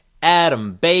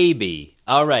Adam, baby.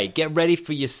 All right, get ready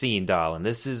for your scene, darling.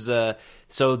 This is,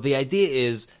 so the idea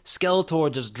is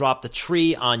Skeletor just dropped a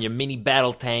tree on your mini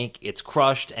battle tank. It's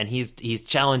crushed, and he's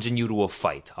challenging you to a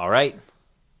fight, all right?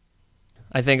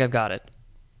 I think I've got it.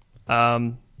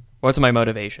 What's my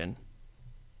motivation?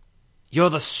 You're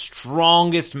the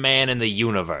strongest man in the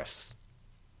universe.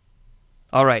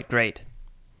 All right, great.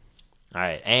 All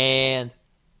right, and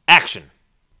action.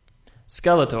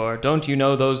 Skeletor, don't you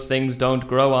know those things don't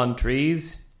grow on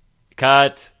trees?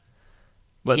 Cut.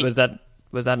 What was that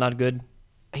not good?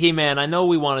 He-Man, I know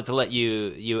we wanted to let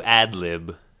you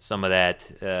ad-lib some of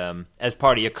that as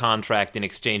part of your contract in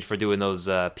exchange for doing those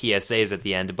PSAs at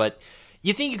the end, but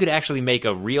you think you could actually make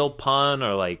a real pun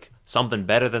or like something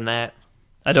better than that?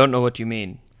 I don't know what you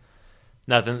mean.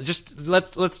 Nothing. Just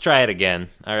let's try it again.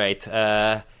 All right.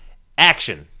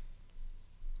 Action.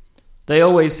 They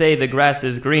always say the grass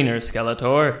is greener,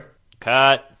 Skeletor.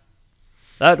 Cut.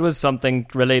 That was something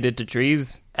related to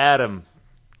trees. Adam,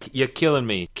 you're killing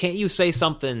me. Can't you say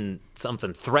something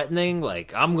threatening,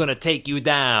 like I'm gonna take you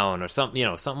down, or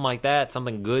something, something like that,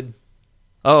 something good?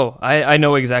 Oh, I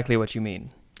know exactly what you mean.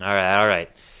 All right.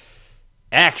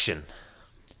 Action.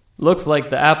 Looks like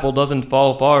the apple doesn't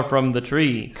fall far from the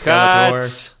tree,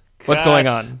 Skeletor. What's going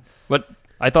on? What?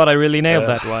 I thought I really nailed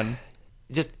that one.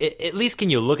 Just, at least can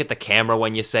you look at the camera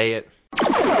when you say it? And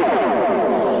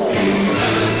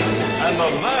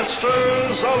the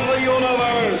Masters of the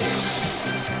Universe.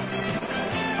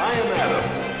 I am Adam,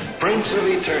 Prince of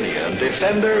Eternia and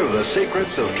defender of the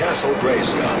secrets of Castle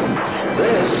Grayskull.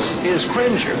 This is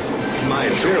Cringer,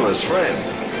 my fearless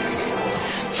friend.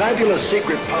 Fabulous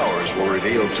secret powers were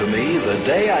revealed to me the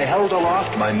day I held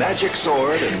aloft my magic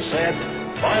sword and said,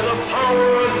 "By the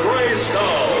power of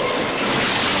Grayskull!"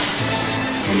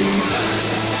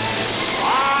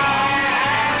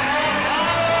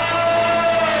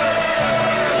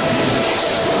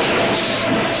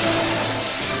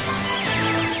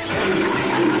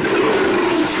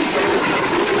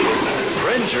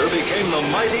 Cringer became the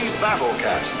mighty Battle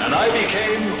Cat, and I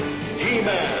became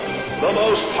He-Man, the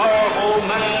most powerful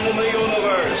man in the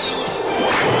universe.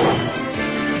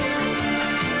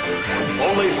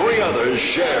 Only 3 others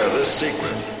share this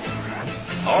secret.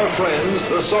 Our friends,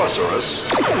 the Sorceress,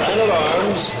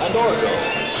 Man-at-Arms, and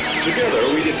Eeurghh.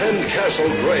 Together we defend Castle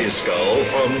Grayskull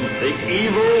from the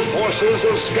evil forces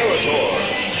of Skeletor.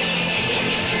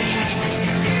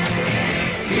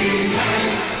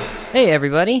 Hey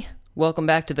everybody, welcome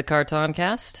back to the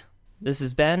Cartoncast. This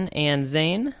is Ben and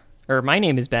Zane. Or my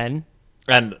name is Ben.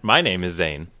 And my name is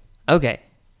Zane. Okay,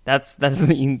 that's the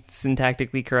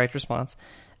syntactically correct response.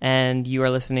 And you are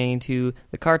listening to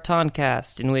the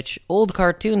Cartoncast, in which old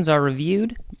cartoons are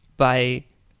reviewed by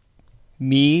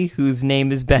me, whose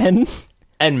name is Ben.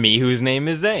 And me, whose name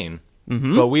is Zane.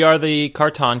 Mm-hmm. But we are the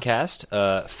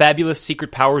Cartoncast. Fabulous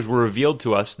secret powers were revealed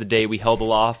to us the day we held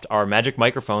aloft our magic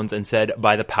microphones and said,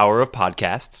 "By the power of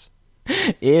podcasts."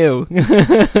 Ew.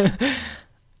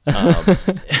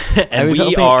 I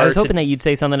was hoping that you'd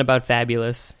say something about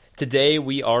fabulous. Today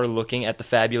we are looking at the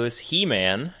fabulous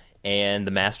He-Man and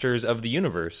the Masters of the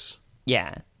Universe.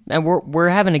 Yeah, and we're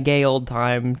having a gay old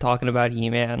time talking about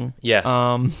He-Man.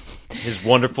 Yeah, his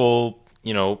wonderful,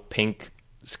 pink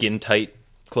skin tight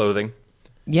clothing.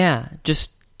 Yeah,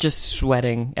 just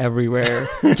sweating everywhere,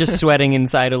 just sweating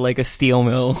inside of like a steel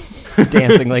mill,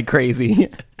 dancing like crazy.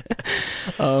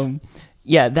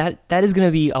 Yeah, that is going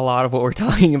to be a lot of what we're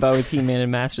talking about with He-Man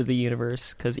and Master of the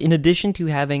Universe, because in addition to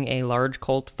having a large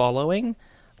cult following,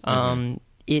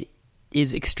 it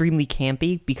is extremely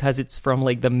campy because it's from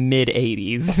like the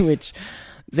mid-'80s, which,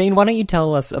 Zane, why don't you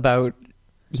tell us about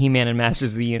He-Man and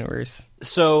Masters of the Universe?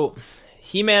 So,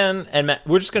 He-Man and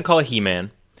we're just going to call it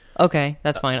He-Man. Okay,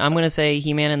 that's fine. I'm going to say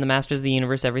He-Man and the Masters of the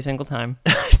Universe every single time.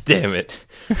 Damn it.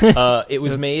 It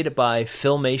was made by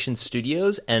Filmation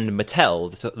Studios and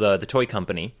Mattel, the toy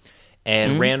company,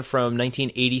 and ran from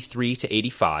 1983 to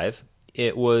 85.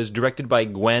 It was directed by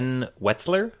Gwen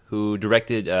Wetzler, who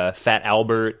directed Fat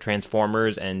Albert,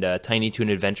 Transformers, and Tiny Toon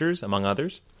Adventures, among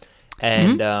others.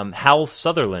 And Hal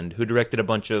Sutherland, who directed a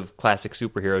bunch of classic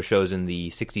superhero shows in the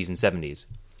 60s and 70s.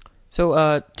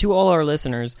 So, to all our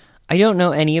listeners, I don't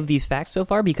know any of these facts so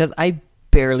far because I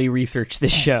barely researched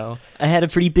this show. I had a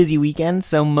pretty busy weekend,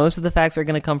 so most of the facts are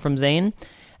going to come from Zane,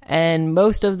 and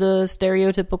most of the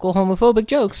stereotypical homophobic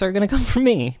jokes are going to come from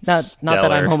me. Not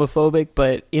that I'm homophobic,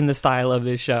 but in the style of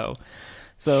this show.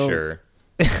 So, sure.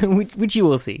 which you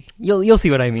will see. You'll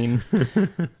see what I mean.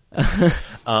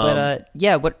 But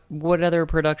yeah, what other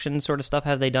production sort of stuff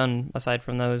have they done aside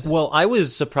from those? Well, I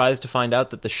was surprised to find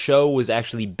out that the show was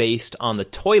actually based on the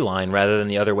toy line rather than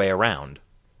the other way around.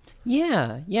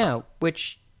 Yeah,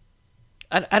 which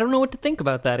I don't know what to think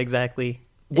about that exactly.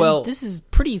 Well, And this is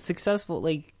pretty successful,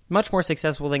 like much more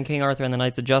successful than King Arthur and the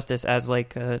Knights of Justice as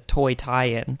like a toy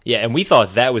tie-in. yeah, and we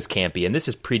thought that was campy, and this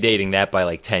is predating that by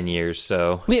like 10 years,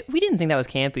 so... We didn't think that was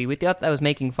campy. We thought that was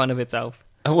making fun of itself.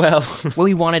 Well... Well,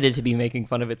 we wanted it to be making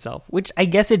fun of itself, which I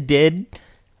guess it did,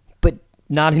 but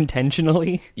not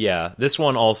intentionally. Yeah, this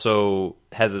one also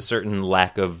has a certain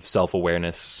lack of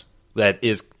self-awareness that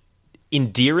is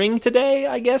endearing today,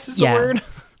 I guess is the word.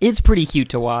 It's pretty cute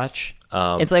to watch.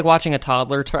 It's like watching a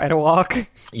toddler try to walk.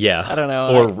 Yeah. I don't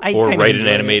know. Or I write an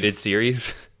animated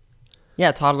series.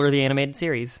 Yeah, Toddler the Animated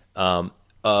Series. But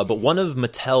one of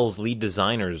Mattel's lead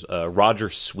designers, Roger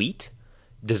Sweet,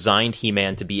 designed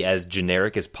He-Man to be as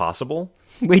generic as possible.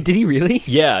 Wait, did he really?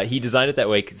 Yeah, he designed it that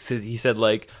way. He said,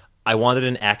 like, I wanted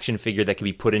an action figure that could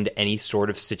be put into any sort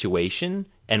of situation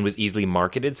and was easily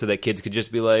marketed so that kids could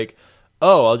just be like,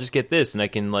 oh, I'll just get this and I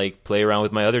can, like, play around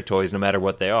with my other toys no matter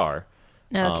what they are.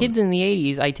 Now, kids in the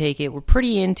 80s, I take it, were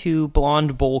pretty into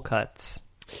blonde bowl cuts.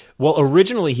 Well,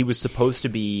 originally he was supposed to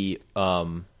be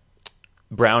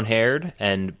brown-haired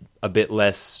and a bit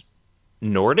less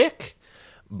Nordic,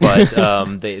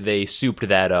 but they souped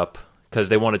that up because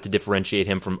they wanted to differentiate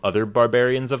him from other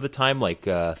barbarians of the time, like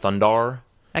Thundar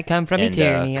I come from and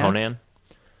Eternia. Conan.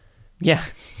 Yeah.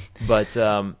 But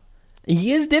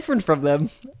He is different from them.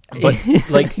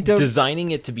 like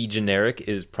designing it to be generic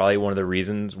is probably one of the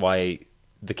reasons why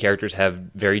the characters have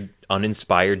very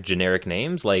uninspired generic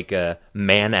names, like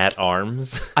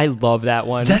Man-at-Arms. I love that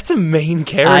one. That's a main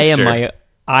character.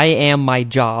 I am my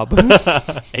job.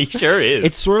 He sure is.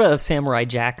 It's sort of a Samurai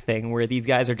Jack thing where these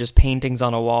guys are just paintings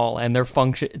on a wall and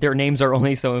their names are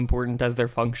only so important as their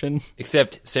function.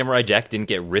 Except Samurai Jack didn't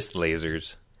get wrist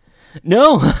lasers.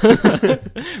 No!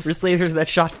 Wrist lasers that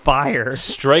shot fire.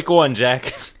 Strike one,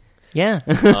 Jack. Yeah.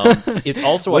 It's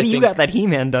also, What do you got that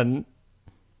He-Man done?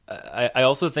 I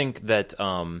also think that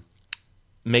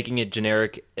making it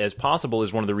generic as possible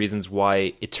is one of the reasons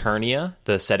why Eternia,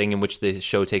 the setting in which the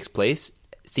show takes place,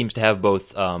 seems to have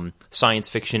both science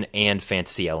fiction and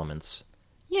fantasy elements.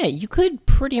 Yeah, you could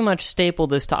pretty much staple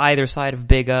this to either side of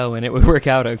Big O and it would work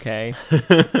out okay.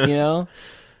 You know?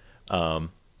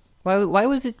 Why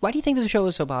do you think this show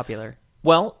was so popular?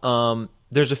 Well,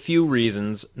 there's a few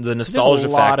reasons. The There's nostalgia a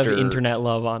lot factor, of internet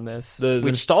love on this. The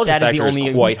nostalgia factor is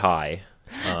quite high.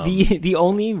 The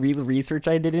only real research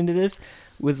I did into this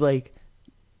was like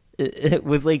it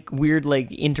was like weird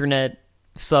like internet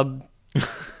subgroups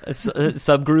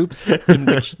in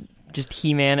which just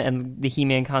He-Man and the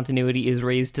He-Man continuity is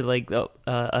raised to like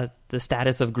the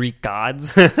status of Greek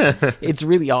gods. It's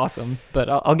really awesome, but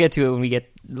I'll get to it when we get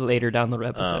later down the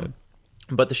episode.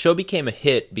 But the show became a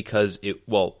hit because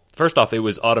first off, it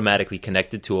was automatically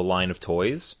connected to a line of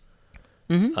toys.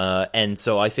 Mm-hmm. And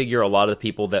so I figure a lot of the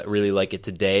people that really like it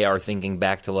today are thinking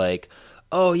back to like,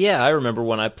 oh yeah, I remember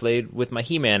when I played with my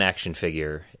He-Man action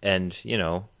figure and,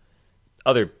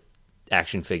 other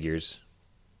action figures.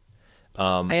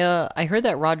 I heard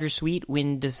that Roger Sweet,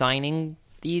 when designing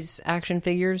these action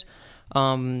figures,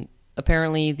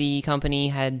 apparently the company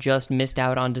had just missed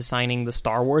out on designing the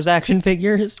Star Wars action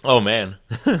figures. Oh man.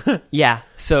 Yeah,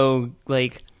 so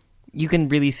like you can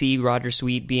really see Roger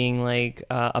Sweet being like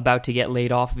about to get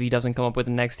laid off if he doesn't come up with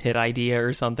the next hit idea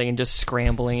or something, and just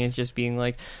scrambling and just being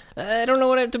like, I don't know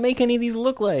what to make any of these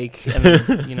look like. And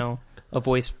then, a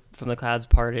voice from the clouds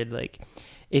parted like,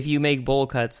 if you make bowl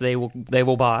cuts, they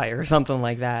will buy, or something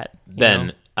like that.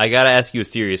 Ben, I gotta ask you a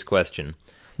serious question.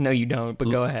 No, you don't,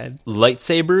 but go ahead.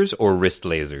 Lightsabers or wrist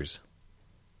lasers?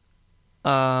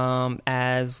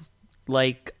 As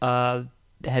like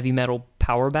heavy metal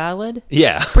power ballad.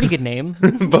 Yeah, pretty good name.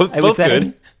 both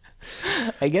good.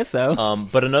 I guess so.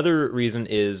 But another reason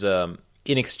is in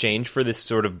exchange for this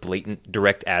sort of blatant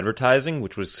direct advertising,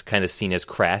 which was kind of seen as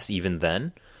crass even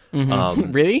then.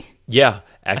 Mm-hmm. Really? Yeah,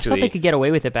 actually, I thought they could get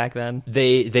away with it back then.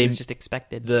 They was just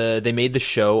expected. They made the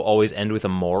show always end with a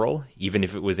moral, even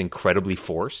if it was incredibly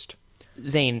forced.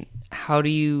 Zane, how do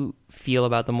you feel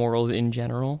about the morals in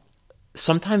general?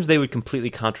 Sometimes they would completely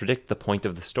contradict the point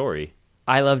of the story.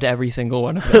 I loved every single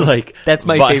one of them. Like, that's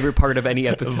my favorite part of any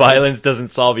episode. Violence doesn't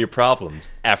solve your problems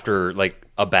after like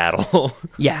a battle.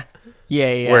 Yeah.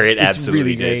 Where it absolutely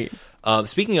really did. Great.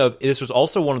 Speaking of, this was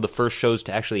also one of the first shows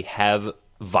to actually have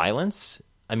violence.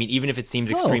 I mean, even if it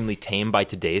seems extremely tame by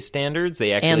today's standards,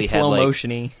 they actually had like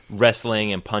motion-y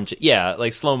wrestling and punching. Yeah,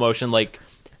 like slow motion, like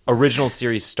original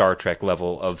series Star Trek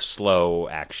level of slow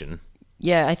action.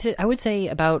 Yeah, I would say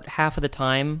about half of the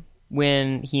time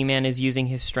when He-Man is using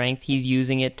his strength, he's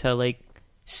using it to like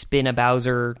spin a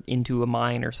Bowser into a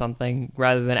mine or something,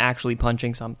 rather than actually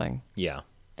punching something. Yeah.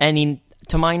 And he,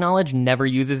 to my knowledge, never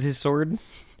uses his sword.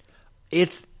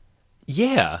 It's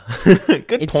yeah, good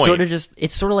It's point.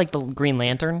 it's sort of like the Green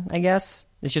Lantern, I guess.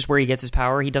 It's just where he gets his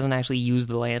power. He doesn't actually use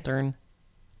the lantern.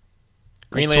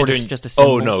 Green It's sort Lantern of just a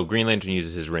symbol. Oh no, Green Lantern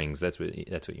uses his rings. That's what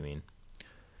you mean.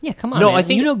 Yeah, come on. No, man. I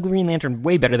think- you know Green Lantern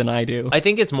way better than I do. I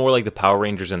think it's more like the Power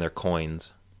Rangers and their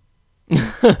coins.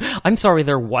 I'm sorry,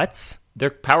 they're what's? They're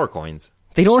power coins.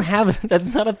 They don't have.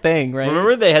 That's not a thing, right?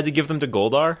 Remember they had to give them to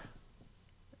Goldar?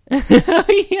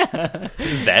 Yeah.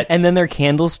 That And then their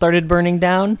candles started burning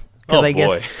down. oh I boy.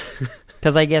 guess,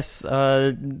 because I guess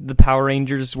the Power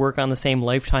Rangers work on the same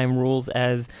lifetime rules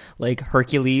as like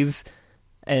Hercules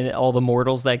and all the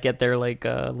mortals that get their like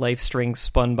life strings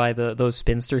spun by those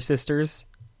spinster sisters.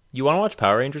 You want to watch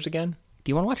Power Rangers again? Do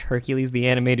you want to watch Hercules the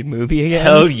animated movie again?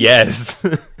 Hell yes.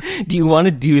 Do you want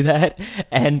to do that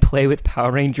and play with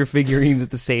Power Ranger figurines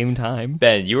at the same time?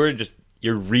 Ben, you're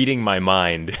reading my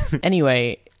mind.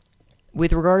 Anyway,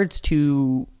 with regards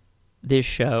to this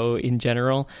show in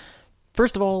general,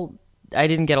 first of all, I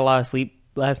didn't get a lot of sleep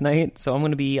last night, so I'm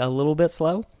going to be a little bit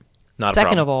slow. Not a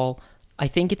Second problem. of all, I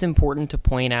think it's important to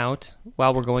point out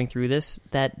while we're going through this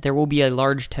that there will be a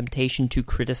large temptation to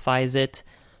criticize it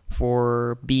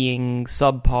for being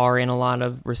subpar in a lot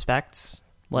of respects,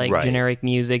 like Right. generic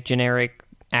music, generic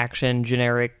action,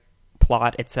 generic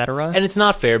plot, etc. And it's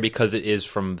not fair because it is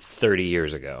from 30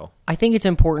 years ago. I think it's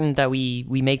important that we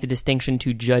make the distinction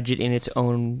to judge it in its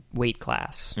own weight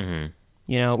class. Mm-hmm.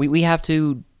 You know, we have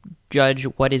to judge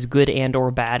what is good and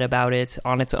or bad about it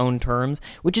on its own terms,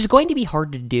 which is going to be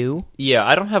hard to do. Yeah,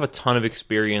 I don't have a ton of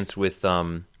experience with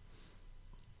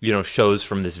shows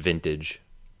from this vintage.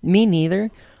 Me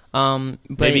neither. But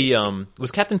Maybe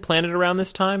was Captain Planet around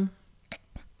this time?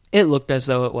 it looked as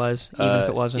though it was, even if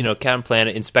it wasn't. Captain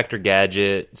Planet, Inspector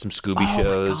Gadget, some Scooby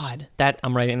shows. My God.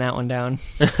 I'm writing that one down.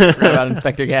 Forgot about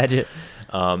Inspector Gadget.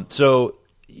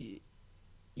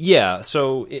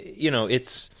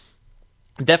 It's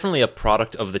definitely a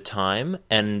product of the time,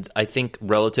 and I think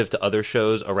relative to other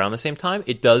shows around the same time,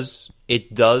 it does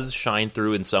shine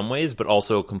through in some ways, but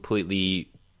also completely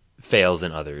fails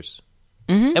in others.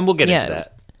 Mm-hmm. And we'll get into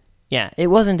that. Yeah, it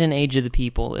wasn't an age of the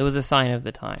people. It was a sign of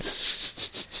the time.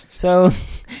 So,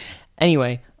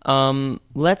 anyway,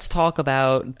 let's talk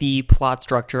about the plot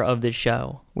structure of this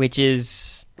show, which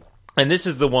is... And this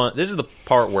is the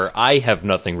part where I have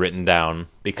nothing written down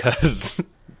because...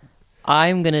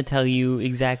 I'm going to tell you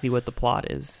exactly what the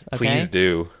plot is, okay? Please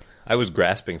do. I was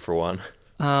grasping for one.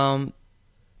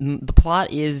 The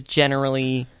plot is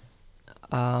generally...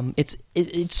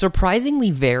 It's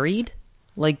surprisingly varied.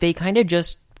 Like, they kind of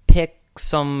just pick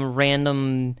some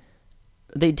random...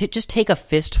 They just take a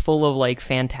fistful of, like,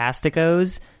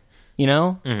 fantasticos,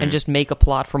 and just make a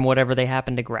plot from whatever they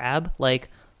happen to grab. Like,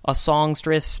 a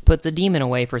songstress puts a demon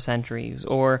away for centuries,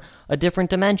 or a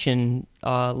different dimension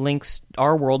links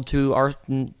our world to our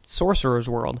sorcerer's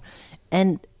world.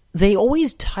 And they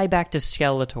always tie back to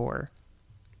Skeletor.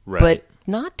 Right. But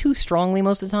not too strongly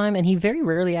most of the time, and he very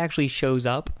rarely actually shows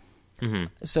up. Mm-hmm.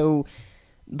 So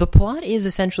the plot is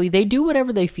essentially they do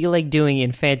whatever they feel like doing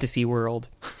in Fantasy World,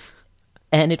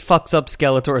 and it fucks up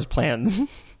Skeletor's plans.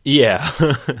 Yeah.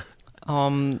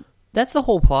 That's the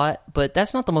whole plot, but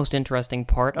that's not the most interesting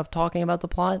part of talking about the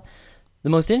plot. The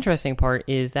most interesting part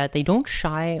is that they don't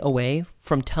shy away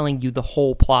from telling you the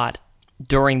whole plot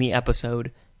during the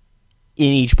episode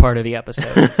in each part of the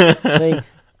episode.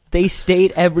 They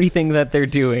state everything that they're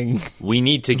doing. We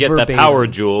need to get verbatim. the power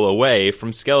jewel away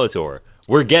from Skeletor.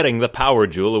 We're getting the power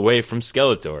jewel away from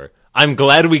Skeletor. I'm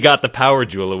glad we got the power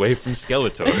jewel away from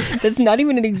Skeletor. That's not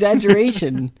even an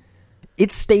exaggeration.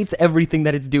 It states everything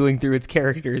that it's doing through its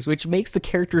characters, which makes the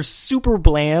characters super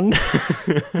bland.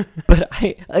 But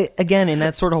I again, in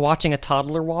that sort of watching a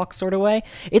toddler walk sort of way,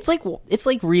 it's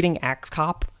like reading Axe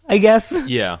Cop, I guess.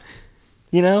 Yeah.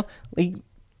 Like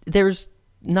there's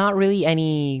not really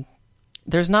any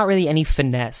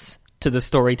finesse to the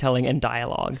storytelling and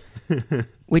dialogue,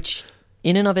 which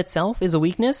in and of itself is a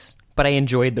weakness. But I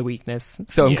enjoyed the weakness,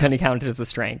 so I'm going to count it as a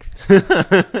strength.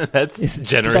 That's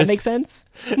generous. Does that make sense?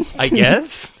 I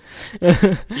guess.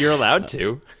 You're allowed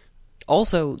to.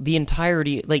 Also, the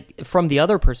entirety, like, from the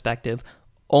other perspective,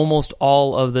 almost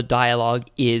all of the dialogue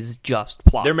is just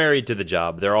plot. They're married to the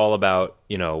job. They're all about,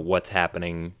 what's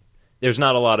happening. There's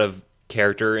not a lot of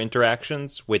character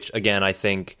interactions, which, again, I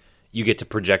think you get to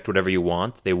project whatever you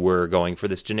want. They were going for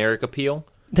this generic appeal.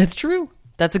 That's true.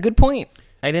 That's a good point.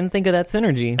 I didn't think of that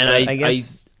synergy. And I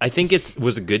guess I think it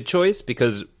was a good choice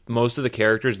because most of the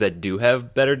characters that do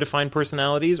have better defined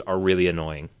personalities are really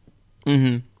annoying.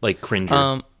 Mm-hmm. Like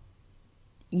Cringer.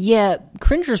 Yeah,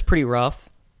 Cringer's pretty rough.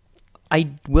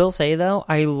 I will say, though,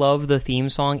 I love the theme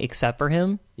song except for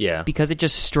him. Yeah. Because it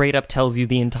just straight up tells you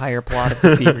the entire plot of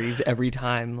the series every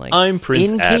time. Like, I'm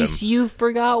Prince Adam. In case you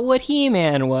forgot what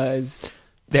He-Man was.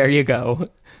 There you go.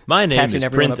 My name is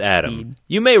Prince Adam.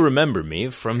 You may remember me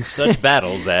from such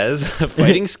battles as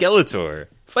Fighting Skeletor,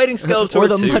 Fighting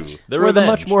Skeletor 2, the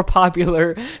much more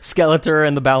popular Skeletor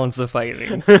and the Balance of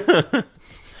Fighting.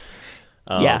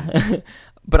 Yeah.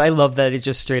 But I love that it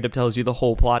just straight up tells you the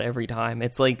whole plot every time.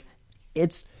 It's like,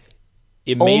 it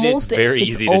made it very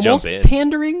easy to jump in.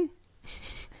 Pandering.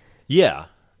 Yeah.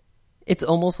 It's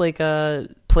almost like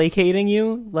placating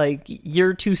you. Like,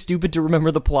 you're too stupid to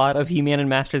remember the plot of He-Man and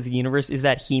Master of the Universe is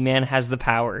that He-Man has the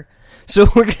power. So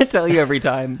we're going to tell you every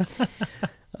time.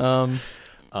 The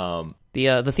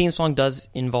theme song does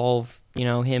involve,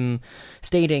 him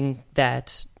stating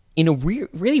that in a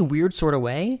really weird sort of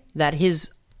way that his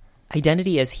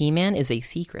identity as He-Man is a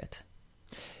secret.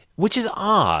 Which is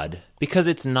odd, because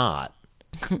it's not.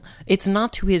 It's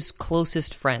not to his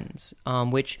closest friends,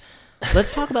 which...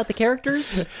 Let's talk about the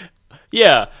characters.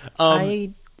 Yeah. I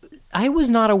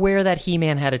was not aware that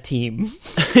He-Man had a team.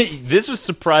 This was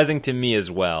surprising to me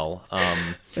as well.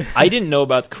 I didn't know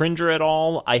about Cringer at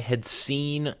all. I had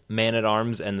seen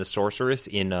Man-at-Arms and the Sorceress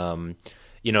in,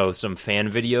 some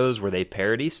fan videos where they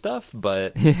parody stuff,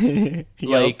 but,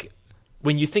 like,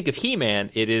 when you think of He-Man,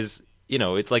 it is...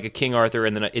 it's like a King Arthur,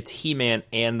 and then it's He-Man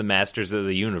and the Masters of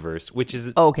the Universe, which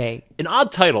is okay. An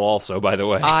odd title also, by the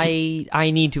way.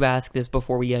 I need to ask this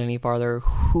before we get any farther.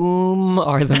 Whom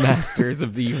are the Masters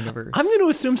of the Universe? I'm going to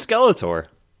assume Skeletor.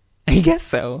 I guess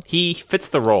so. He fits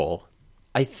the role.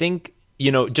 I think,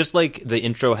 just like the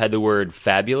intro had the word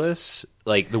fabulous,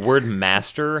 like the word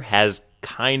master has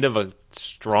kind of a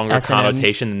stronger S&M.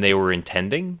 connotation than they were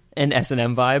intending. An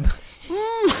S&M vibe.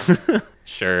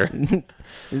 Sure.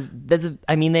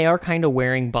 They are kind of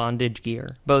wearing bondage gear,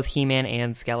 both He-Man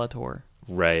and Skeletor.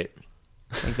 Right.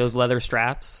 Like those leather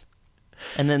straps.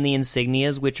 And then the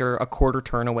insignias, which are a quarter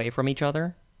turn away from each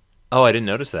other. Oh, I didn't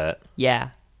notice that. Yeah,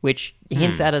 which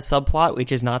hints at a subplot,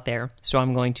 which is not there, so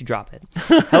I'm going to drop it.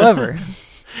 However...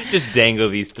 Just dangle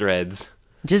these threads.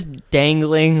 Just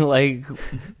dangling, like,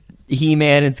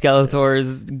 He-Man and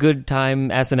Skeletor's good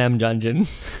time S&M dungeon.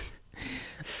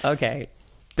 Okay.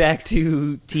 Back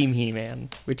to Team He-Man,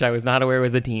 which I was not aware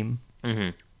was a team.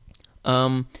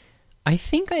 Mm-hmm. I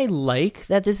think I like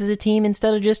that this is a team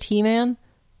instead of just He-Man.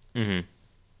 Mm-hmm.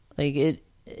 Like,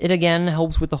 it again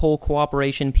helps with the whole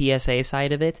cooperation PSA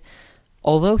side of it.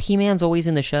 Although He-Man's always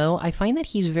in the show, I find that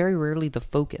he's very rarely the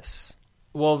focus.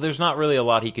 Well, there's not really a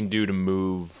lot he can do to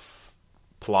move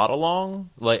plot along.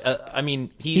 Like,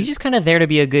 he's just kind of there to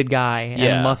be a good guy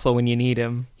and muscle when you need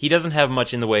him. He doesn't have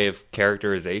much in the way of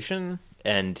characterization.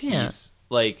 And he's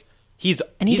got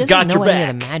your back.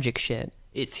 Any of the magic shit.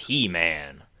 It's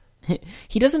He-Man.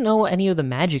 He doesn't know any of the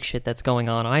magic shit that's going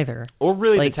on either. Or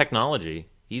really the technology.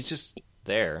 He's just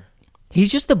there. He's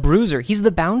just the bruiser. He's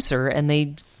the bouncer, and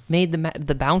they made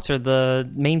the bouncer the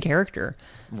main character.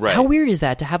 Right. How weird is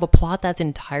that, to have a plot that's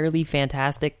entirely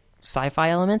fantastic sci-fi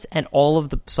elements, and all of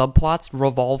the subplots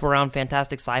revolve around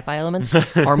fantastic sci-fi elements?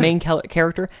 Our main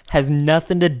character has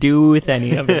nothing to do with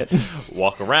any of it.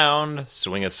 Walk around,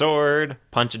 swing a sword,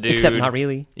 punch a dude. Except not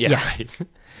really. Yeah. Right.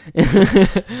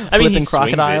 Flipping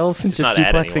crocodiles, just not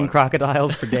suplexing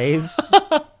crocodiles for days.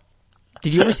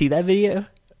 Did you ever see that video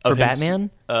for Batman?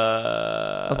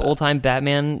 Of old-time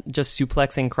Batman just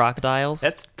suplexing crocodiles?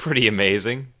 That's pretty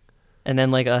amazing. And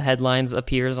then, like, a headlines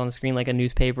appears on the screen, like a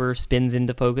newspaper spins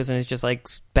into focus, and it's just like,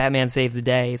 Batman saved the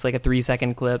day. It's like a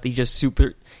 3-second clip. He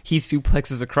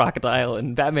suplexes a crocodile,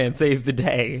 and Batman saved the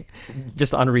day.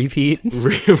 Just on repeat.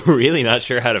 Really not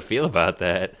sure how to feel about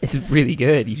that. It's really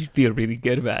good. You should feel really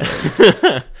good about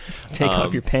it. Take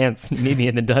off your pants. Meet me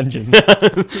in the dungeon.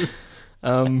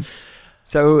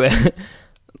 So,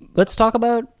 let's talk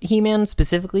about He-Man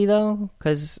specifically, though,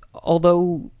 because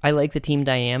although I like the team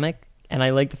dynamic, and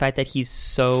I like the fact that he's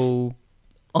so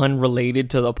unrelated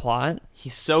to the plot. He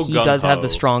does have the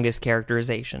strongest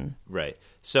characterization. Right.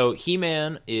 So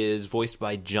He-Man is voiced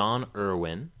by John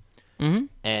Irwin. Mm-hmm.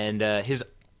 And his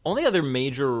only other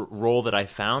major role that I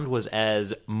found was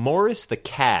as Morris the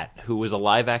Cat, who was a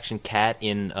live-action cat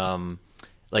in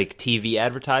TV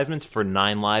advertisements for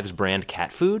 9 Lives brand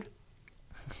cat food.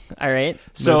 All right,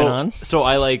 moving on. So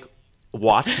I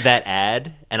watched that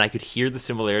ad, and I could hear the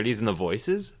similarities in the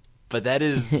voices. But that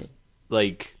is,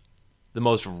 the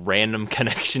most random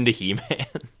connection to He-Man.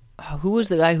 Who was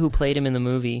the guy who played him in the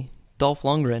movie? Dolph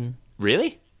Lundgren.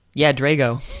 Really? Yeah,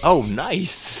 Drago. Oh,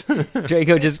 nice.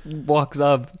 Drago just walks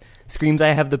up, screams, "I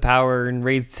have the power," and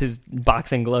raised his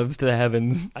boxing gloves to the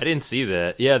heavens. I didn't see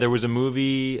that. Yeah, there was a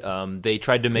movie. They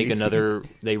tried to make another.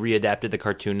 They readapted the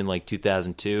cartoon in like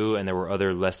 2002, and there were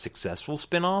other less successful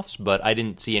spin-offs, but I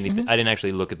didn't see anything. I didn't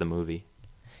actually look at the movie.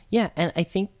 Yeah, and I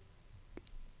think...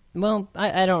 Well,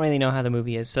 I don't really know how the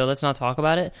movie is, so let's not talk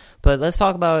about it. But let's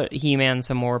talk about He-Man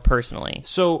some more personally.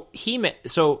 So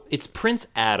it's Prince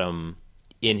Adam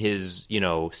in his,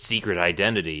 secret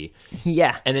identity.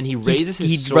 Yeah. And then he raises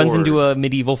his sword. He runs into a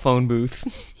medieval phone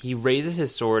booth. He raises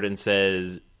his sword and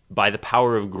says, "By the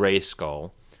power of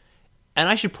Grayskull." And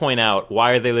I should point out,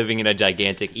 why are they living in a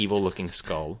gigantic, evil-looking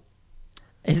skull?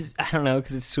 I don't know,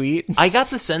 because it's sweet. I got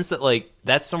the sense that,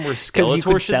 that's somewhere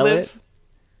Skeletor should live.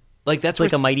 It? That's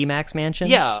like a Mighty Max mansion?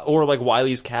 Yeah, or like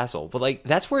Wily's castle. But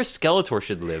that's where Skeletor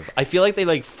should live. I feel like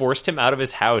they forced him out of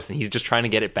his house and he's just trying to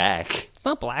get it back. It's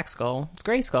not Black Skull. It's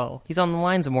Gray Skull. He's on the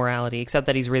lines of morality, except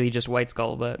that he's really just White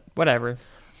Skull, but whatever.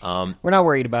 We're not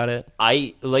worried about it.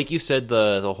 I like you said,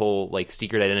 the whole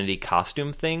secret identity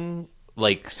costume thing,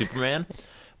 like Superman.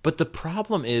 But the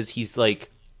problem is he's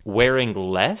wearing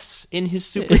less in his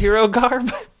superhero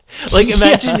garb.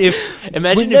 Imagine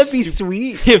Wouldn't that be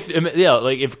sweet?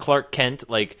 If Clark Kent,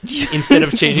 instead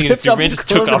of changing his Superman, just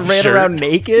took off and his ran shirt. around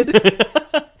naked,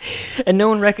 and no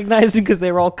one recognized him because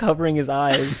they were all covering his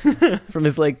eyes from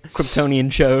his Kryptonian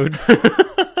chode.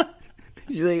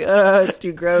 She's like, it's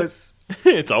too gross.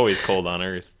 It's always cold on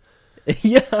Earth.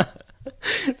 Yeah.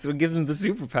 So it gives him the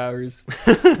superpowers.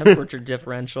 Temperature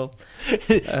differential.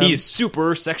 He's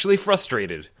super sexually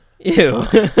frustrated. Ew.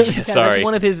 Yeah, sorry. That's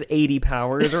one of his 80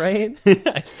 powers, right?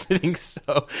 I think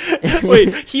so.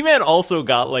 Wait, He-Man also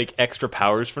got extra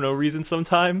powers for no reason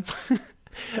sometime.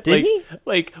 Did he?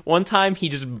 One time he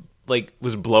just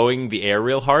was blowing the air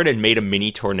real hard and made a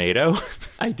mini tornado.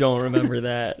 I don't remember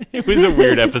that. It was a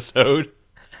weird episode.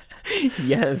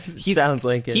 Yes, sounds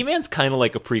like it. He-Man's kind of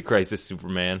like a pre-crisis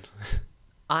Superman.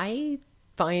 I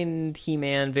find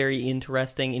He-Man very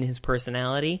interesting in his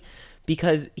personality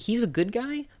because he's a good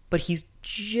guy, but he's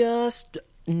just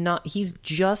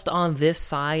on this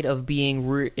side of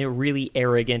being a really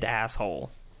arrogant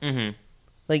asshole.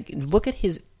 Mm-hmm. Look at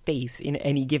his face in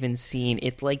any given scene.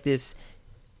 It's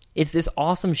this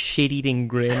awesome shit-eating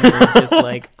grin where he's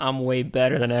just I'm way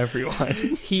better than everyone.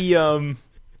 He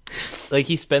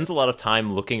spends a lot of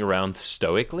time looking around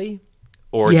stoically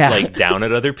or down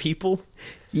at other people.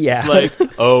 Yeah.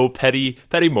 It's oh, petty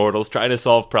mortals trying to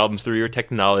solve problems through your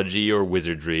technology or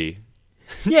wizardry.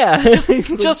 Yeah.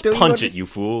 just punch it, you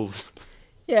fools.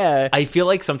 Yeah. I feel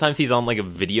like sometimes he's on a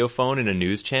video phone in a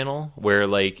news channel where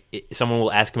someone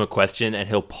will ask him a question and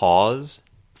he'll pause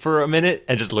for a minute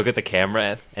and just look at the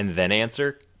camera and then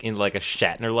answer in a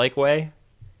Shatner-like way.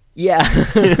 Yeah.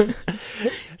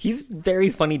 He's very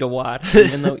funny to watch,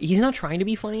 even though he's not trying to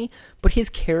be funny, but his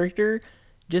character,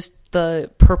 just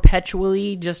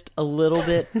perpetually just a little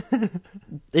bit,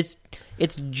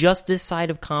 it's just this side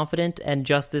of confident and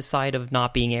just this side of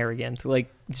not being arrogant.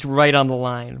 It's right on the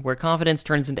line. Where confidence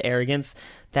turns into arrogance,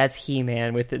 that's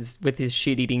He-Man with his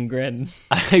shit-eating grin.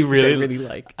 I really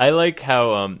like. I like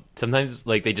how sometimes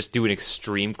they just do an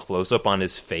extreme close-up on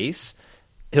his face.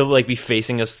 He'll be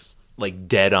facing us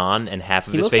dead on, and half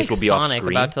of his face will be Sonic, off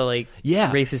screen. about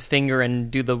to raise his finger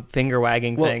and do the finger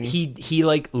wagging thing. He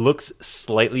looks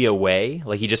slightly away,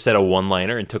 he just said a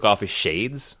one-liner and took off his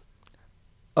shades.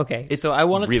 Okay, It's so I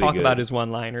want to really talk good. about his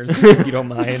one-liners, if you don't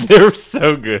mind. They're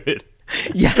so good.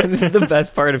 Yeah, this is the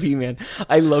best part of He-Man.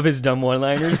 I love his dumb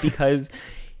one-liners because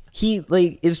he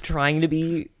is trying to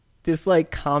be this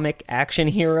comic action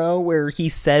hero where he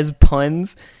says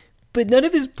puns. But none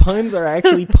of his puns are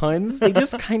actually puns. They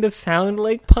just kind of sound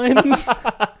like puns.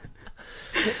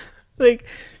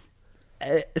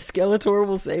 Skeletor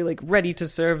will say, ready to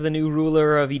serve the new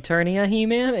ruler of Eternia,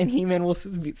 He-Man? And He-Man will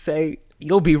say,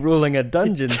 you'll be ruling a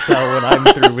dungeon cell when I'm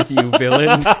through with you,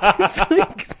 villain.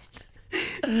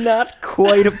 It's not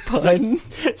quite a pun.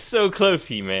 So close,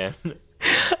 He-Man.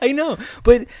 I know,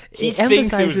 but He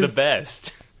thinks he was the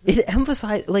best. It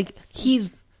emphasizes, he's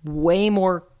way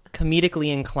more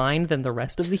comedically inclined than the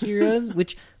rest of the heroes,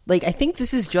 which I think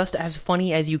this is just as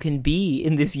funny as you can be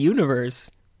in this universe.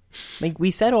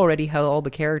 We said already how all the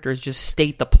characters just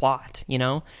state the plot,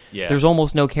 Yeah. There's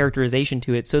almost no characterization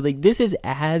to it. So this is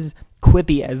as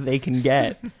quippy as they can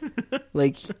get.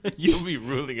 You'll be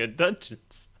ruling a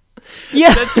dungeons.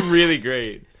 Yeah. That's really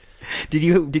great. Did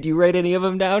you write any of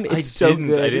them down? It's so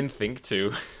good. I didn't think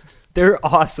to. They're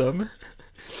awesome.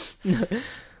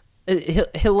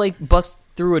 He'll bust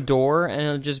through a door and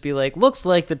it'll just be looks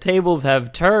like the tables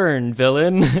have turned,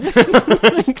 villain.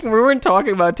 We weren't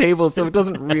talking about tables, so it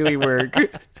doesn't really work.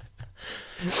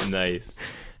 Nice.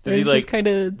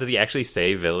 Does he actually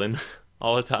say villain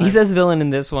all the time? He says villain in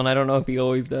this one. I don't know if he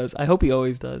always does. I hope he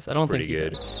always does. I don't think he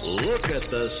good. does. Look at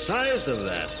the size of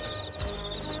that.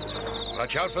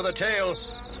 Watch out for the tail.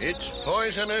 It's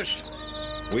poisonous.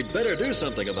 We'd better do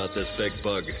something about this big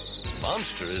bug.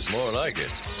 Monster is more like it.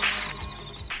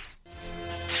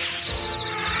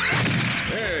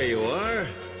 There you are.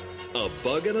 A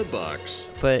bug in a box.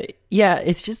 But yeah,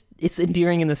 it's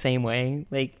endearing in the same way.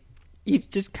 Like, it's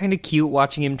just kind of cute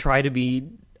watching him try to be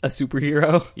a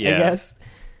superhero, I guess.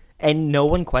 And no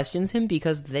one questions him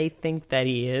because they think that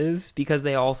he is, because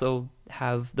they also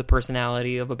have the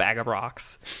personality of a bag of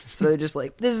rocks. So they're just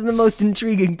like, this is the most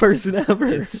intriguing person ever.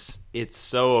 It's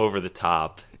so over the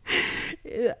top.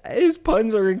 His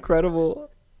puns are incredible.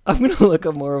 I'm going to look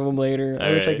up more of them later.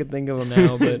 I wish I could think of them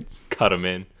now, but... Just cut them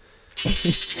in.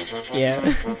 Yeah.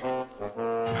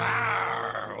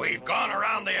 We've gone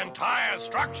around the entire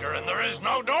structure and there is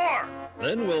no door.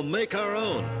 Then we'll make our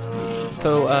own.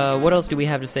 So, what else do we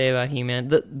have to say about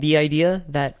He-Man? The idea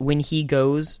that when he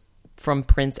goes from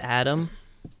Prince Adam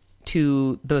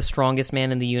to the strongest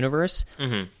man in the universe,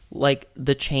 like,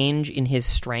 the change in his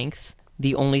strength,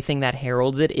 the only thing that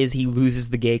heralds it is he loses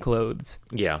the gay clothes.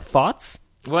 Yeah. Thoughts?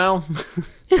 Well,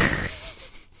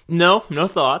 no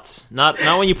thoughts. Not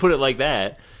when you put it like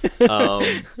that. How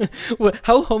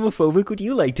homophobic would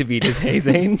you like to be to say,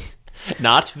 Zane?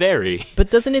 Not very. But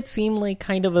doesn't it seem like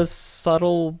kind of a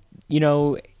subtle,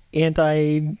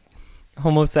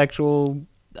 anti-homosexual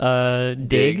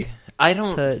dig? I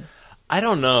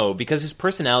don't know, because his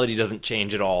personality doesn't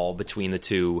change at all between the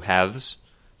two halves.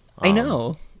 I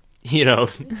know.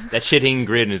 That shit-eating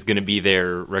grin is going to be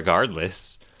there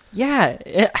regardless.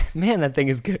 Yeah, man, that thing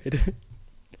is good.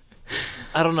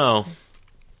 I don't know.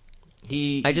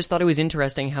 I just thought it was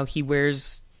interesting how he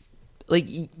wears, like,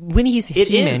 when he's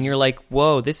He-Man, you're like,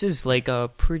 whoa, this is like a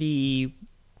pretty,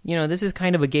 this is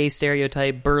kind of a gay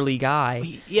stereotype, burly guy.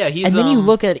 Yeah, he's. And then you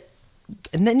look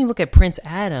at Prince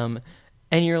Adam,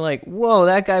 and you're like, whoa,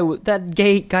 that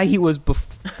guy he was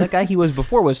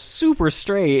before was super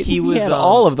straight. He had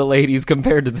all of the ladies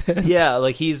compared to this. Yeah,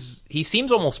 like he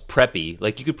seems almost preppy.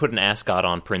 Like you could put an ascot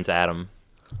on Prince Adam.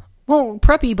 Well,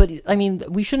 preppy, but I mean,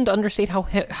 we shouldn't understate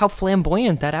how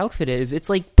flamboyant that outfit is. It's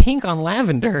like pink on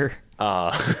lavender.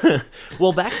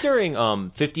 Well, back during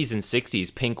 50s and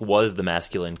 60s, pink was the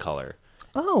masculine color.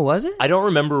 Oh, was it? I don't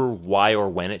remember why or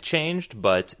when it changed,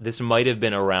 but this might have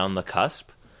been around the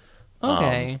cusp.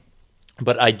 Okay.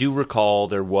 But I do recall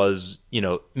there was,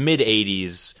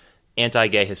 mid-'80s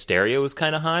anti-gay hysteria was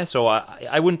kind of high, so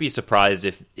I wouldn't be surprised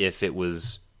if it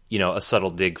was, a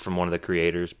subtle dig from one of the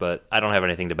creators, but I don't have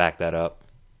anything to back that up.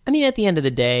 I mean, at the end of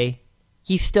the day,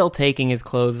 he's still taking his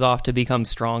clothes off to become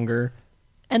stronger,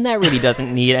 and that really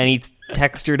doesn't need any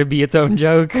texture to be its own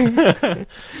joke. The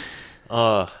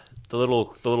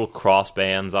little cross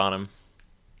bands on him.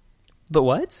 The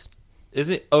what? Is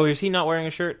he not wearing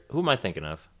a shirt? Who am I thinking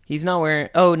of? He's not wearing...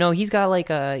 Oh, no, he's got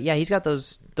he's got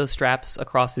those straps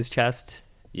across his chest.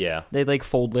 Yeah. They like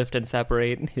fold, lift, and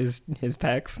separate his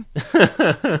pecs.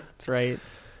 That's right.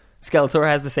 Skeletor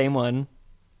has the same one.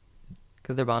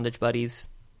 Because they're bondage buddies.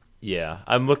 Yeah.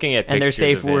 I'm looking at pictures and their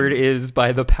safe of him. word is,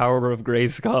 by the power of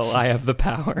Grayskull, I have the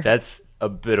power. That's a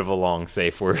bit of a long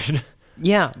safe word.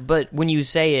 Yeah, but when you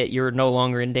say it, you're no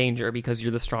longer in danger because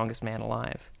you're the strongest man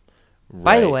alive. Right.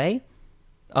 By the way,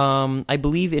 I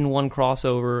believe in one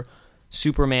crossover,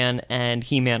 Superman and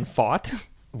He-Man fought.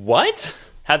 What?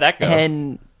 How'd that go?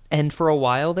 And for a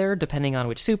while there, depending on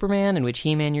which Superman and which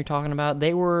He-Man you're talking about,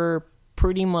 they were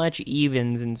pretty much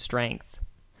evens in strength.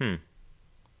 I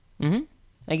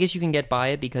guess you can get by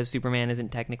it because Superman isn't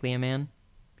technically a man.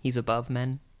 He's above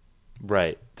men.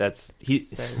 Right.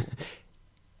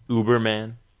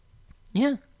 Uberman.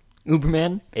 Yeah.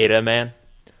 Uberman. Ada Man.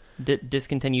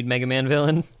 Discontinued Mega Man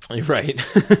villain. Right.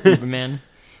 Uberman.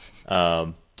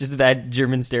 Just that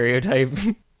German stereotype.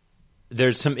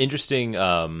 There's some interesting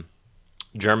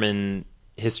German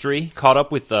history caught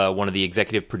up with one of the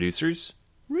executive producers.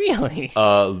 Really?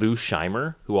 Lou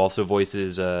Scheimer, who also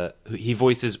voices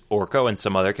Eeurghh and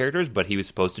some other characters, but he was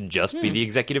supposed to just be the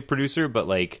executive producer, but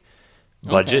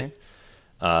budget.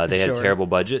 Okay. They had terrible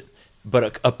budget.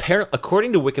 But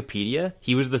according to Wikipedia,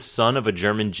 he was the son of a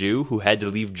German Jew who had to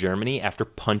leave Germany after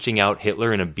punching out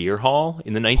Hitler in a beer hall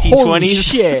in the 1920s. Holy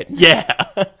shit.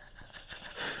 Yeah.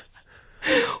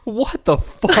 What the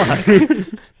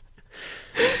fuck?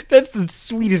 That's the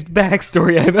sweetest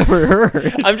backstory I've ever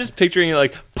heard. I'm just picturing it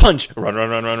like, punch,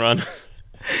 run.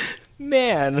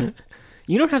 Man,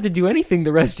 you don't have to do anything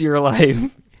the rest of your life.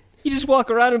 You just walk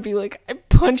around and be like, I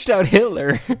punched out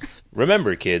Hitler.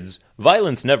 Remember, kids,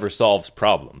 violence never solves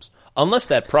problems. Unless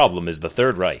that problem is the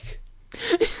Third Reich.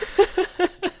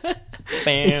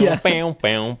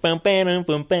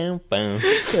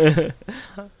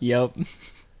 Yep.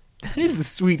 That is the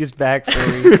sweetest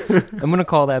backstory. I'm gonna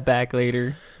call that back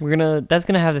later. That's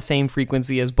gonna have the same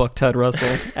frequency as Buck Tud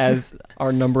Russell as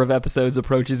our number of episodes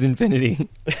approaches infinity.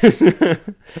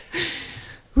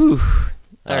 Whew.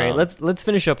 All right, let's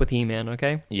finish up with He-Man,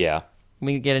 okay? Yeah.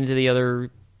 We can get into the other.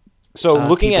 So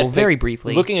looking at very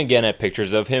briefly, looking again at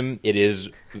pictures of him, it is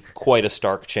quite a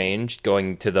stark change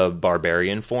going to the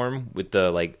barbarian form with the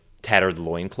like tattered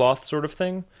loincloth sort of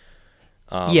thing.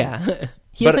 Yeah.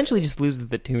 He essentially just loses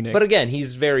the tunic. But again,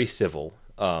 he's very civil,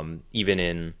 even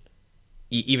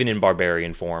in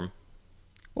barbarian form.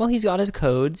 Well, he's got his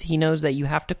codes. He knows that you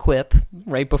have to quip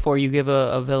right before you give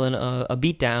a villain a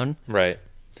beatdown. Right.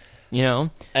 You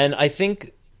know? And I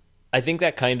think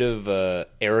that kind of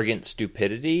arrogant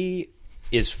stupidity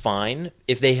is fine.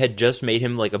 If they had just made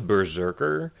him like a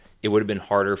berserker, it would have been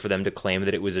harder for them to claim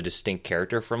that it was a distinct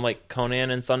character from like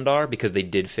Conan and Thundar, because they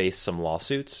did face some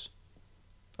lawsuits.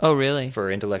 Oh, really?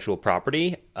 For intellectual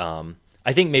property. I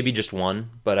think maybe just one,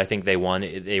 but I think they won.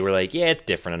 They were like, yeah, it's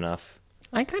different enough.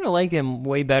 I kind of like him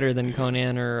way better than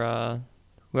Conan or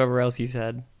whoever else you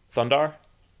said. Thundar?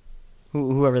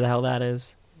 Whoever the hell that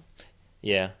is.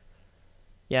 Yeah.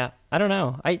 Yeah, I don't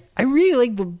know. I really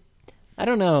like the... I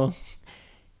don't know.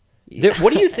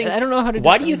 What do you think? I don't know how to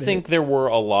Why do you describe think there were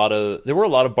a lot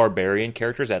of barbarian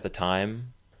characters at the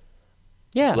time?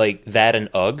 Yeah. Like that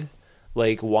and Eeurghh?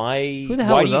 Like, why... Who the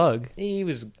hell was Eeurghh? He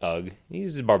was Eeurghh.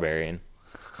 He's a barbarian.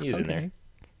 He was in there.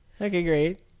 Okay,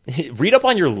 great. Read up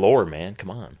on your lore, man. Come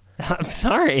on. I'm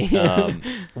sorry.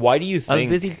 Why do you think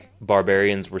busy.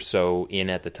 barbarians were so in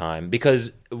at the time?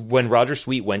 Because when Roger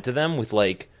Sweet went to them with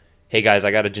like, hey guys,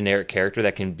 I got a generic character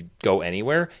that can go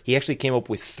anywhere, he actually came up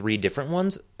with 3 different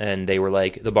ones, and they were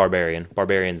like, the barbarian.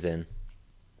 Barbarian's in.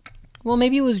 Well,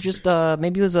 maybe it was just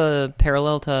a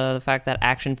parallel to the fact that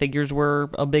action figures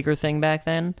were a bigger thing back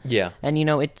then. Yeah. And,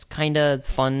 it's kind of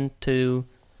fun to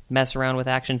mess around with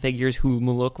action figures who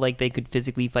look like they could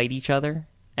physically fight each other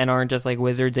and aren't just like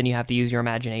wizards and you have to use your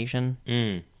imagination.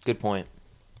 Good point.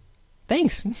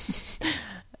 Thanks.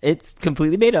 It's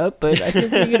completely made up, but I feel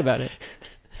pretty good about it.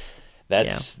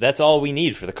 That's all we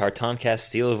need for the Cartoncast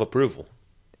seal of approval.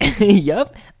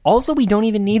 Yep. Also, we don't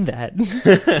even need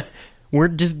that. We're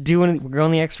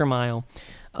going the extra mile.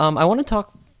 I want to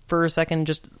talk for a second,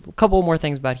 just a couple more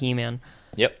things about He-Man.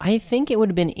 Yep. I think it would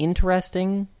have been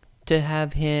interesting to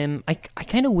have him... I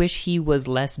kind of wish he was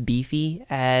less beefy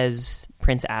as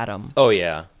Prince Adam. Oh,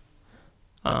 yeah.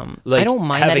 I don't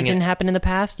mind that it didn't happen in the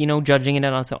past, judging it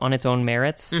on its own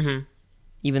merits,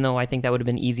 even though I think that would have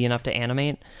been easy enough to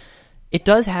animate. It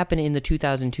does happen in the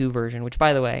 2002 version, which,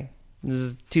 by the way, this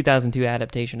is a 2002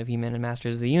 adaptation of He-Man and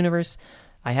Masters of the Universe.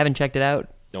 I haven't checked it out.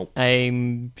 Nope.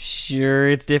 I'm sure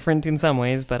it's different in some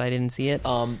ways, but I didn't see it.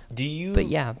 But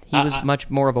yeah, he was much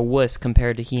more of a wuss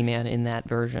compared to He-Man in that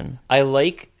version. I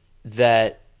like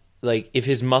that, like, if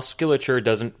his musculature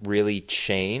doesn't really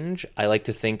change, I like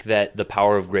to think that the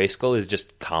power of Grayskull is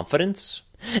just confidence.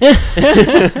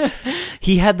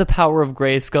 He had the power of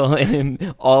Grayskull in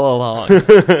him all along,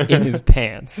 in his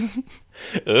pants.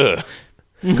 Ugh.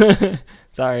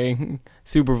 Sorry,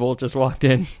 Supervolt just walked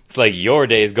in. It's like, your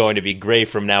day is going to be gray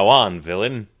from now on,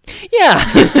 villain. Yeah.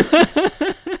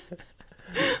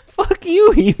 Fuck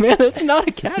you, He-Man. That's not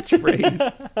a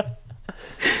catchphrase.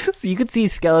 So you could see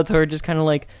Skeletor just kind of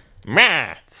like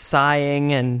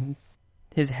sighing, and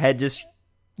his head just,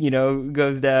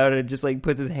 goes down and just like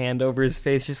puts his hand over his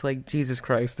face, just like, Jesus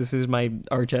Christ, this is my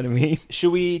arch enemy.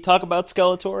 Should we talk about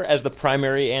Skeletor as the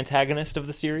primary antagonist of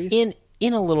the series?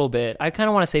 In a little bit. I kind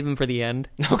of want to save him for the end.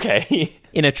 Okay.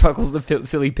 In a Chuckles the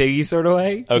Silly Piggy sort of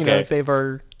way. Okay. Save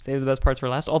the best parts for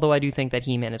last. Although I do think that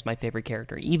He-Man is my favorite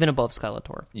character, even above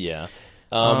Skeletor. Yeah.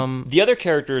 The other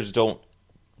characters don't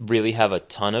really have a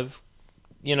ton of,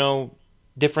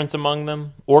 difference among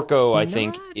them. Eeurghh, I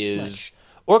think,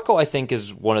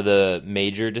 is one of the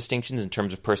major distinctions in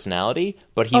terms of personality,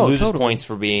 but he loses points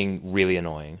for being really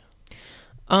annoying.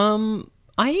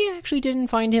 I actually didn't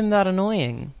find him that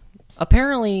annoying.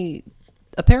 Apparently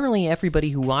everybody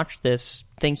who watched this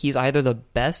think he's either the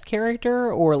best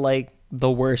character or like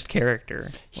the worst character.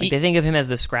 They think of him as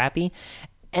the scrappy,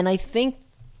 and I think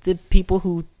the people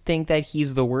who think that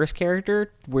he's the worst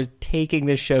character were taking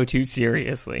this show too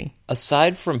seriously.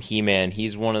 Aside from He-Man,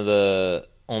 he's one of the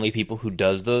only people who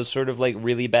does those sort of like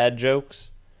really bad jokes.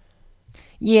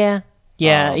 Yeah,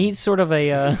 he's sort of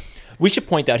a... We should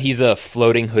point out he's a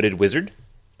floating hooded wizard.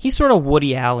 He's sort of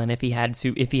Woody Allen if he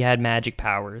had magic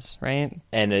powers, right?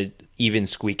 And an even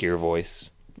squeakier voice.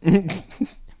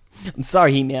 I'm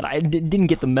sorry, He-Man. I didn't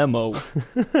get the memo.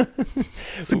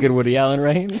 It's a good Woody Allen,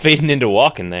 right? Fading into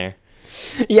walking there.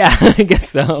 Yeah, I guess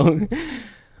so.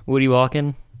 Woody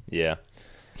walking. Yeah.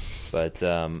 But,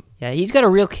 Yeah, he's got a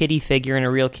real kiddie figure and a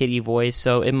real kiddie voice,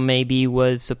 so it maybe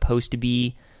was supposed to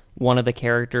be one of the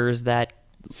characters that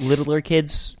littler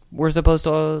kids were supposed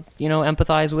to,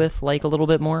 empathize with, like, a little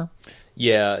bit more.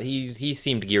 yeah, he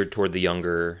seemed geared toward the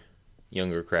younger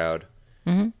crowd.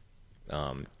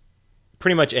 Mm-hmm.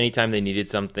 Pretty much anytime they needed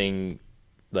something,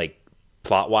 like,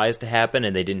 plot-wise to happen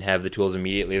and they didn't have the tools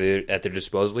immediately at their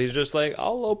disposal, he's just like,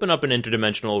 I'll open up an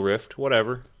interdimensional rift,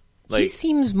 whatever. Like, he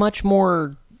seems much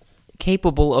more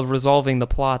capable of resolving the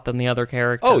plot than the other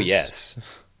characters. oh, yes.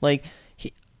 Like,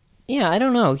 I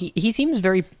don't know. He seems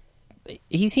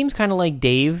kind of like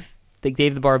Dave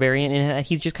the Barbarian, and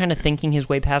he's just kind of thinking his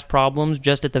way past problems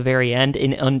just at the very end,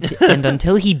 and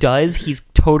until he does, he's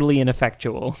totally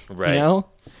ineffectual. Right.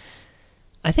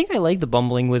 I think I like the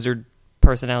bumbling wizard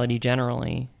personality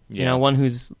generally. Yeah. One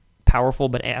who's powerful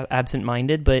but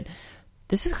absent-minded, but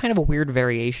this is kind of a weird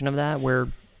variation of that, where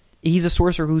he's a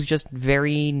sorcerer who's just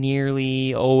very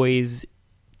nearly always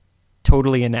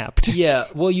totally inept. Yeah,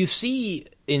 well, you see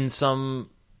in some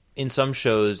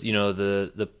shows,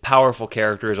 the powerful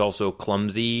character is also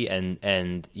clumsy and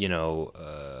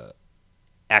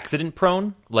accident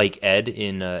prone, like Ed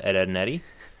in Ed, Ed and Eddie.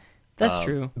 That's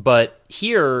true. But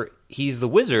here he's the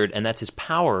wizard, and that's his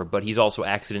power. But he's also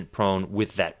accident prone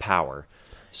with that power.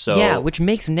 So yeah, which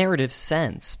makes narrative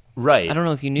sense. Right. I don't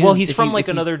know if you knew. Well, he's from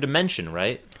another dimension,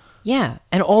 right? Yeah,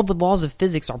 and all the laws of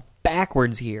physics are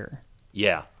backwards here.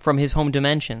 Yeah. From his home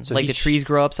dimension. So like the trees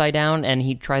grow upside down, and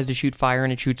he tries to shoot fire,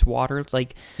 and it shoots water.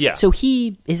 Yeah. So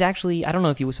he is actually, I don't know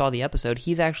if you saw the episode,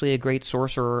 he's actually a great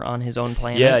sorcerer on his own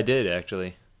planet. Yeah, I did,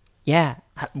 actually. Yeah.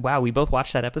 Wow, we both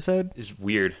watched that episode? It's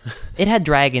weird. It had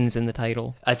dragons in the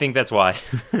title. I think that's why.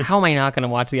 How am I not going to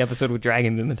watch the episode with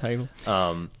dragons in the title?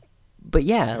 But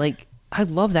yeah, I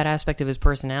love that aspect of his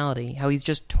personality, how he's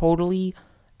just totally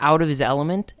out of his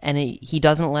element, and he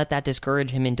doesn't let that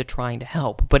discourage him into trying to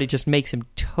help, but it just makes him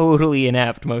totally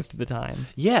inept most of the time.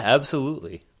 Yeah,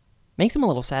 absolutely. Makes him a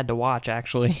little sad to watch,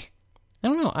 actually. I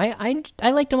don't know.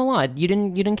 I liked him a lot. You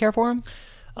didn't care for him?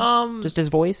 Just his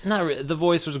voice? The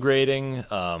voice was grating.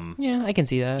 Yeah, I can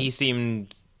see that. He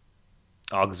seemed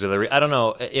auxiliary. I don't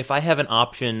know. If I have an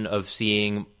option of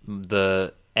seeing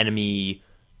the enemy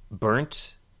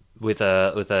burnt with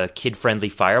a kid-friendly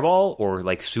fireball or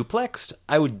suplexed,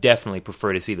 I would definitely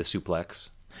prefer to see the suplex.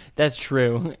 That's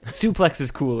true. Suplex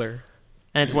is cooler,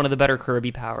 and it's one of the better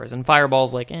Kirby powers. And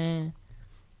fireball's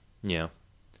Yeah.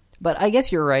 But I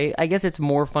guess you're right. I guess it's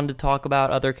more fun to talk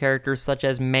about other characters such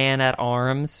as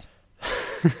Man-at-Arms.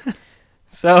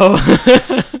 So,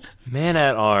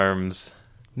 Man-at-Arms.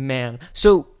 Man.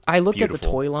 So I looked at Beautiful.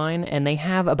 the toy line, and they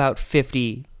have about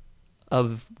 50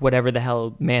 of whatever the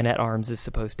hell Man-at-Arms is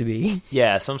supposed to be.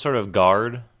 Yeah, some sort of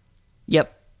guard.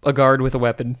 Yep, a guard with a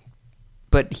weapon.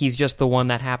 But he's just the one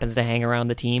that happens to hang around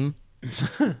the team.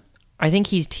 I think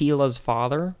he's Tila's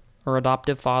father, or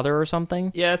adoptive father or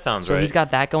something. Yeah, that sounds so right. So he's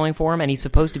got that going for him, and he's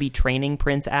supposed to be training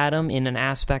Prince Adam in an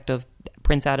aspect of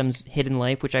Prince Adam's hidden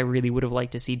life, which I really would have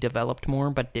liked to see developed more,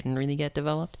 but didn't really get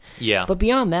developed. Yeah. But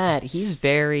beyond that, he's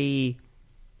very,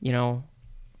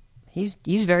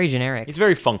 he's very generic. He's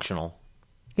very functional.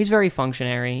 He's very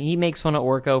functionary. He makes fun of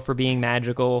Eeurghh for being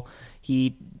magical.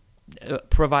 He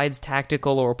provides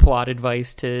tactical or plot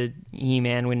advice to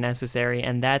He-Man when necessary,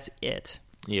 and that's it.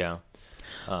 Yeah.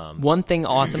 One thing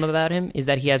awesome about him is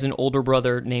that he has an older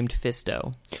brother named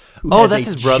Fisto. That's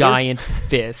his brother? Giant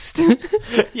fist.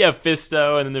 Yeah,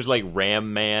 Fisto, and then there's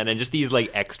Ram Man, and just these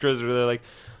extras where they're like,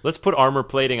 let's put armor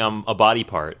plating on a body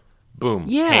part. Boom.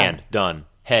 Yeah. Hand, done.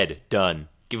 Head, done.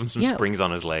 Give him some springs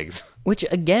on his legs. Which,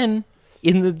 again,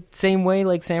 in the same way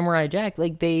like Samurai Jack,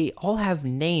 they all have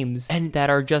names that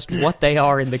are just what they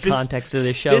are in the context of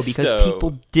the show, Fisto. because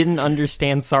people didn't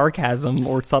understand sarcasm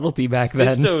or subtlety back then.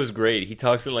 Fisto's great. He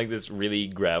talks in this really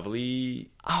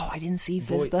gravelly... Oh, I didn't see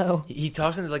Fisto. He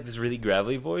talks in this really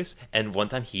gravelly voice, and one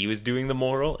time he was doing the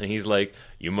moral, and he's like,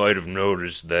 you might have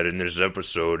noticed that in this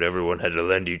episode everyone had to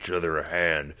lend each other a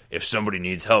hand. If somebody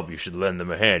needs help, you should lend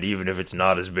them a hand, even if it's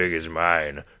not as big as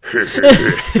mine.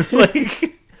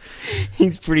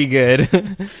 He's pretty good.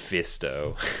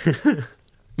 Fisto.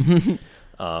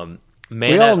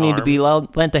 We all need to be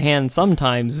lent a hand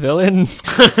sometimes, villain.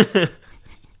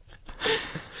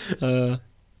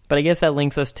 But I guess that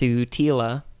links us to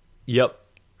Tila. Yep.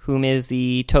 Whom is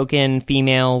the token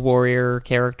female warrior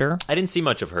character. I didn't see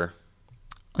much of her.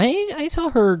 I saw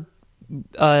her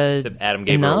Except Adam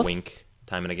gave her a enough. wink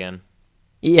time and again.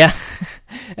 Yeah.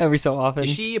 Every so often. Is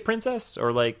she a princess,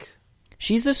 or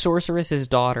She's the sorceress's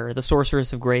daughter, the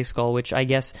sorceress of Grayskull, which I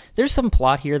guess there's some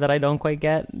plot here that I don't quite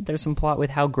get. There's some plot with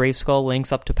how Grayskull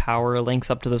links up to power, links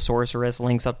up to the sorceress,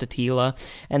 links up to Teela,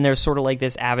 and there's sort of like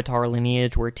this Avatar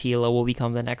lineage where Teela will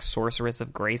become the next sorceress of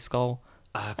Grayskull.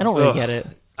 I don't really get it.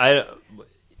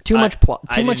 Too much plot,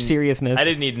 too much seriousness. I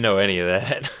didn't need to know any of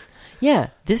that.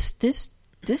 Yeah, this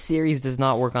series does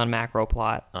not work on macro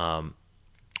plot.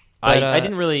 I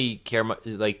didn't really care much.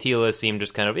 Like, Teela seemed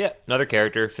just kind of, another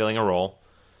character filling a role.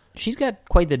 She's got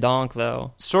quite the donk,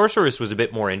 though. Sorceress was a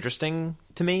bit more interesting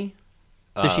to me.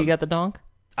 Does she got the donk?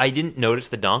 I didn't notice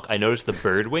the donk. I noticed the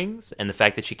bird wings and the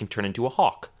fact that she can turn into a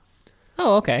hawk.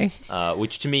 Oh, okay.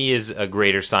 Which to me is a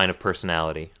greater sign of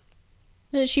personality.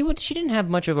 She didn't have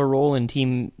much of a role in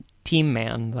Team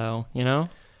Man, though, you know?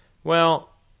 Well,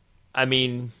 I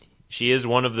mean, she is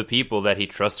one of the people that he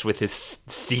trusts with his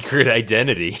secret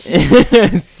identity.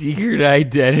 Secret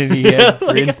identity as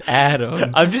Prince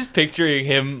Adam. I'm just picturing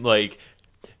him, like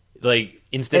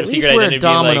instead At of least secret wear a identity,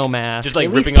 being domino like, mask. just like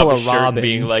At least ripping off pull his a shirt Robin. and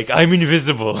being like, I'm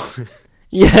invisible.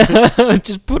 Yeah,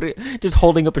 just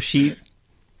holding up a sheet,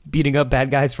 beating up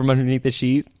bad guys from underneath the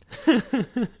sheet.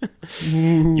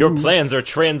 Your plans are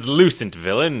translucent,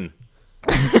 villain.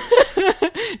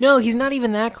 No, he's not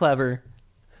even that clever.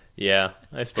 Yeah,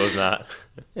 I suppose not.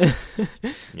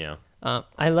 Yeah.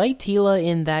 I like Teela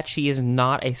in that she is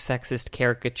not a sexist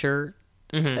caricature,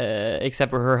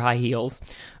 except for her high heels.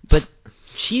 But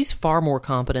she's far more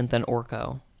competent than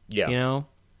Eeurghh. Yeah. You know?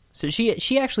 So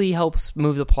she actually helps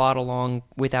move the plot along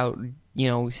without,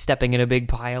 stepping in a big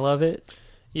pile of it.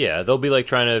 Yeah, they'll be like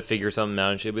trying to figure something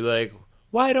out, and she'll be like,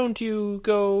 why don't you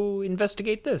go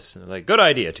investigate this? And they're like, good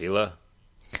idea, Teela.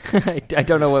 I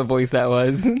don't know what voice that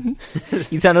was.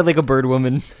 You sounded like a bird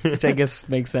woman, which I guess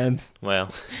makes sense. Well.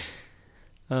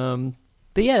 But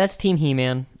yeah, that's Team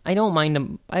He-Man. I don't mind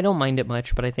him. I don't mind it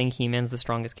much, but I think He-Man's the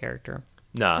strongest character.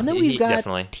 Nah, and then we've got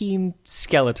definitely. Team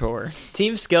Skeletor.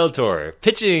 Team Skeletor.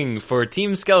 Pitching for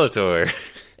Team Skeletor.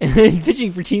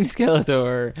 Pitching for Team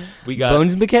Skeletor. We got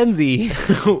Bones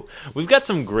McKenzie. We've got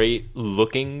some great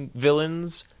looking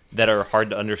villains that are hard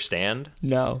to understand.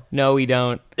 No, we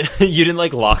don't. You didn't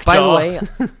like Lockjaw? By the way,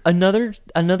 another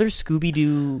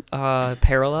Scooby-Doo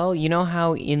parallel. You know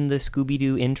how in the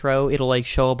Scooby-Doo intro it'll like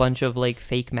show a bunch of like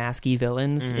fake masky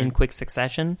villains in quick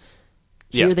succession?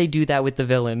 Here they do that with the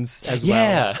villains as well.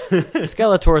 Yeah.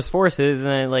 Skeletor's forces, and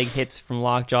then it like hits from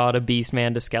Lockjaw to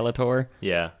Beastman to Skeletor.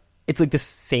 Yeah. It's like the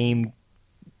same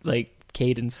like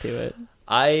cadence to it.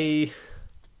 I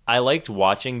liked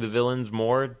watching the villains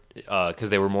more because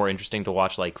they were more interesting to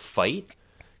watch like fight,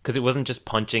 because it wasn't just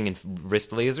punching and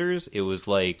wrist lasers. It was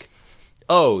like,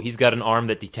 oh, he's got an arm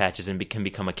that detaches and can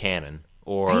become a cannon.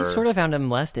 Or I sort of found him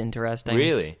less interesting.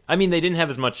 Really? I mean, they didn't have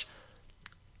as much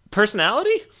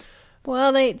personality.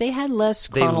 Well, they had less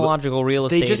chronological real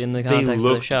estate in the context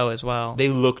of the show as well. They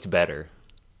looked better.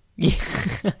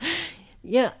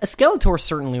 Yeah, Skeletor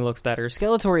certainly looks better.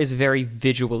 Skeletor is very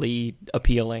visually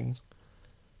appealing.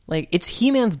 Like, it's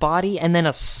He-Man's body and then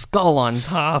a skull on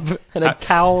top and a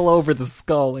cowl over the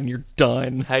skull, and you're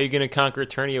done. How are you going to conquer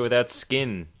Eternia without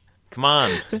skin? Come on,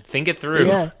 think it through.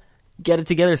 Yeah, get it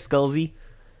together, Skullsy.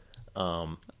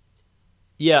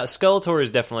 Yeah, Skeletor is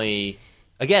definitely,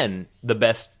 again, the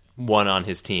best one on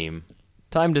his team.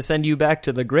 Time to send you back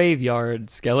to the graveyard,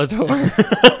 Skeletor.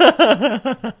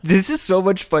 This is so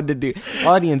much fun to do.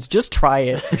 Audience, just try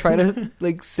it. Try to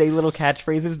like say little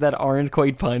catchphrases that aren't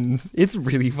quite puns. It's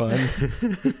really fun.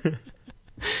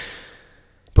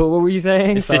 But what were you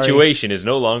saying? The situation is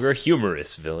no longer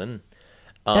humorous, villain.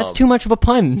 That's too much of a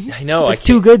pun. I know. It's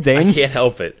too good, Zane. I can't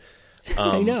help it.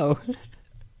 I know.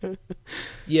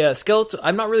 Yeah, Skeletor,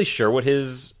 I'm not really sure what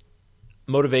his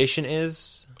motivation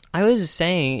is. I was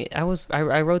saying, I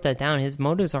wrote that down. His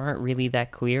motives aren't really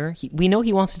that clear. We know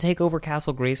he wants to take over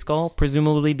Castle Grayskull,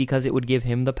 presumably because it would give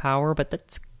him the power, but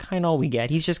that's kind of all we get.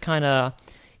 He's just kind of,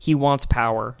 he wants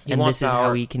power, this is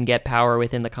how he can get power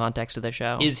within the context of the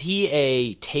show. Is he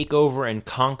a take over and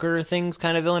conquer things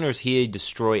kind of villain, or is he a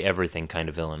destroy everything kind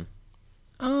of villain?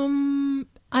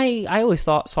 I always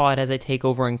saw it as a take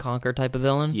over and conquer type of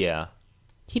villain. Yeah.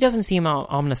 He doesn't seem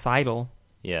omnicidal.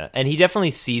 Yeah, and he definitely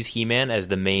sees He-Man as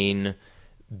the main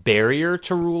barrier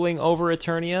to ruling over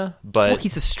Eternia, but... Well,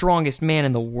 he's the strongest man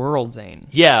in the world, Zane.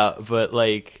 Yeah, but,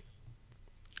 like,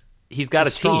 he's got a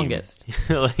team. Strongest.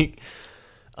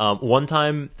 One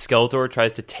time, Skeletor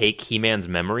tries to take He-Man's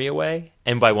memory away,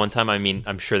 and by one time, I mean,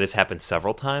 I'm sure this happened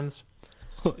several times.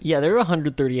 Yeah, there are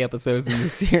 130 episodes in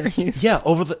this series. Yeah,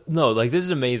 this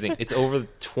is amazing. It's over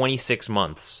 26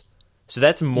 months. So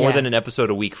that's more than an episode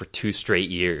a week for 2 straight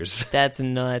years. That's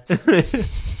nuts.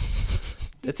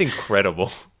 That's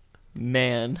incredible.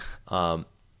 Man.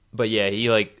 But yeah, he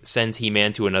like sends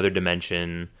He-Man to another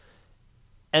dimension,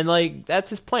 and like that's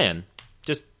his plan.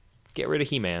 Just get rid of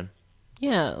He-Man.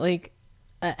 Yeah, like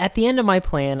at the end of my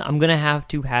plan, I'm gonna have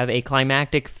a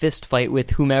climactic fist fight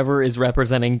with whomever is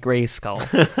representing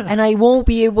Grayskull, and I won't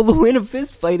be able to win a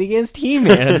fist fight against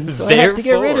He-Man, so I have to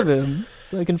get rid of him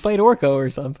so I can fight Eeurghh or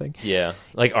something. Yeah,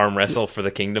 like arm wrestle for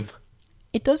the kingdom.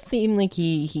 It does seem like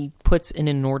he puts an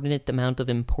inordinate amount of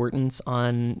importance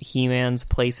on He-Man's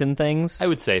place in things. I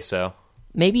would say so.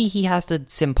 Maybe he has to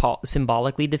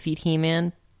symbolically defeat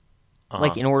He-Man,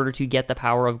 like in order to get the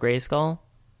power of Grayskull.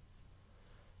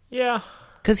 Yeah.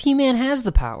 Because He-Man has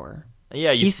the power.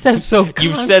 Yeah, he says so constantly.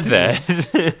 You said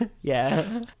that.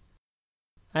 Yeah.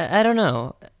 I don't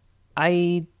know.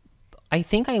 I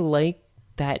think I like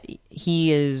that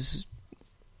he is...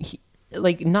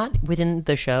 like, not within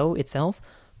the show itself,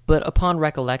 but upon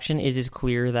recollection, it is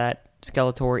clear that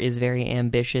Skeletor is very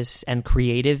ambitious and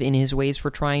creative in his ways for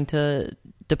trying to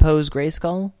depose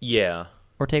Grayskull. Yeah.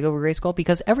 Or take over Grayskull,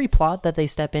 because every plot that they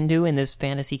step into in this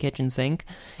fantasy kitchen sink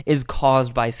is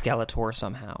caused by Skeletor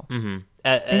somehow. Mm-hmm.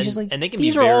 And just like, they can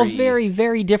these be are all very,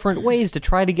 very different ways to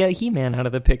try to get He-Man out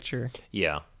of the picture.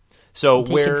 Yeah. So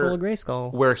take control of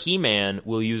Grayskull. Where He-Man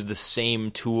will use the same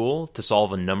tool to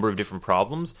solve a number of different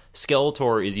problems,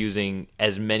 Skeletor is using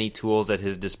as many tools at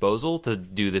his disposal to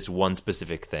do this one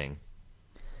specific thing.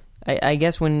 I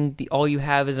guess when all you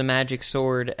have is a magic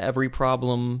sword,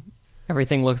 everything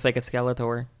looks like a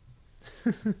Skeletor.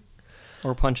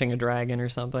 Or punching a dragon or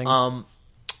something.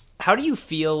 How do you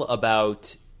feel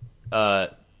about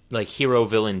like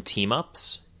hero-villain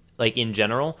team-ups? Like, in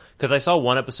general? Because I saw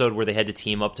one episode where they had to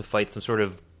team up to fight some sort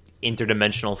of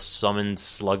interdimensional summoned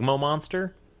Slugmo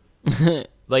monster.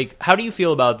 Like, how do you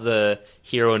feel about the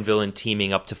hero and villain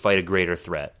teaming up to fight a greater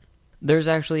threat? There's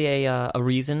actually a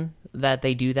reason that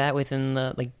they do that within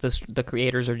the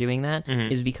creators are doing that,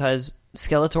 is because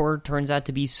Skeletor turns out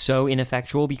to be so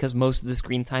ineffectual because most of the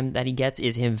screen time that he gets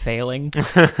is him failing,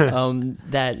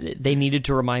 that they needed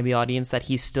to remind the audience that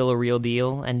he's still a real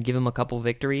deal and give him a couple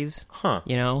victories. Huh.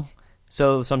 You know?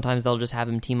 So sometimes they'll just have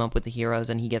him team up with the heroes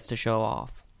and he gets to show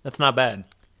off. That's not bad.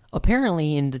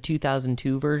 Apparently in the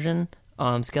 2002 version,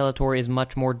 Skeletor is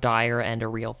much more dire and a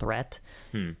real threat.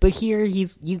 But here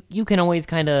you can always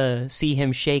kind of see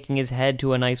him shaking his head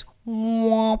to a nice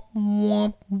womp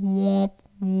womp womp.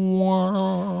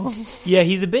 Yeah,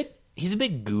 he's a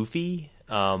bit goofy,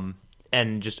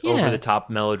 and just over the top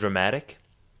melodramatic.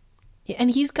 Yeah, and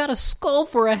he's got a skull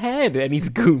for a head, and he's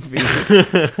goofy.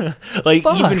 Like,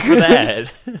 Fuck. even for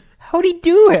that. How'd he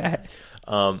do it?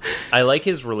 I like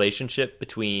his relationship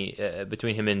between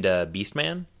him and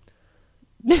Beastman.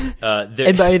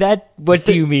 And by that, what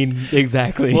do you mean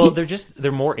exactly? Well,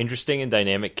 they're more interesting and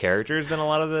dynamic characters than a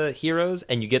lot of the heroes,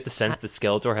 and you get the sense that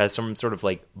Skeletor has some sort of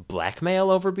like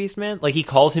blackmail over Beastman. Like, he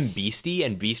calls him Beastie,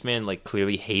 and Beastman like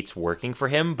clearly hates working for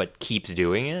him, but keeps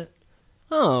doing it.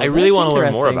 Oh, I really want to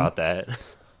learn more about that.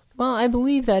 Well, I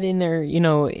believe that in their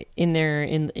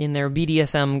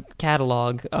BDSM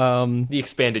catalog, The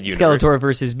expanded universe, Skeletor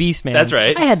versus Beastman. That's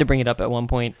right. I had to bring it up at one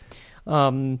point.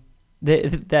 The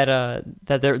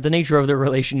nature of their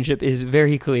relationship is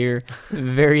very clear,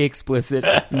 very explicit,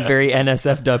 very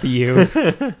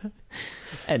NSFW.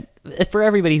 And for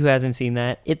everybody who hasn't seen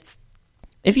that,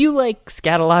 if you like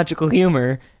scatological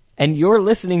humor and you're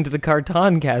listening to the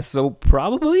Cartoncast, so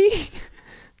probably,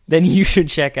 then you should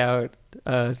check out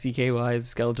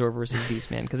CKY's Skeletor versus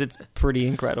Beastman, because it's pretty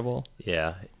incredible.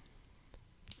 Yeah,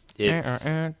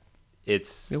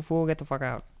 it's you fool, get the fuck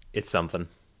out. It's something.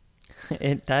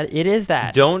 It is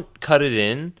that. Don't cut it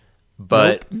in,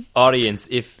 but nope. Audience,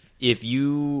 if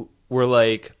you were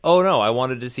like, oh no, I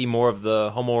wanted to see more of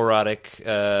the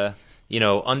homoerotic,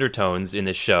 undertones in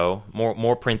this show,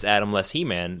 more Prince Adam, less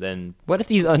He-Man, then what if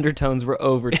these undertones were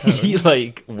overtones?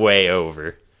 Like, way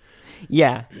over.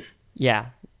 Yeah.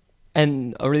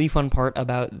 And a really fun part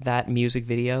about that music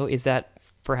video is that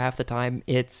for half the time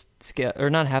or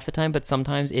not half the time, but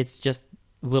sometimes it's just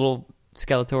little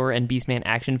Skeletor and Beastman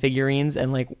action figurines,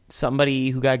 and like somebody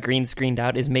who got green screened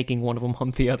out is making one of them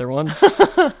hump the other one.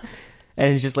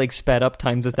 And it's just like sped up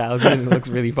times 1,000, and it looks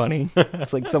really funny.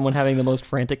 It's like someone having the most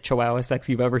frantic chihuahua sex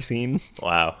you've ever seen.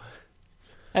 Wow.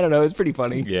 I don't know, it's pretty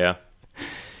funny. Yeah.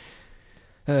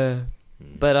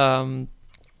 But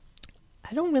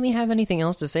I don't really have anything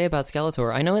else to say about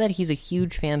Skeletor. I know that he's a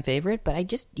huge fan favorite, but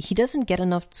he doesn't get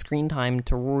enough screen time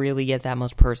to really get that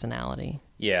much personality.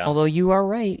 Yeah. Although you are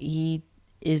right, he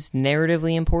is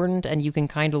narratively important, and you can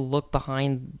kind of look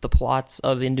behind the plots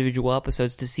of individual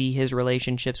episodes to see his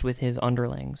relationships with his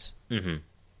underlings. Mm-hmm.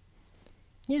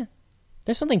 Yeah.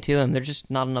 There's something to him. There's just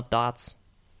not enough dots.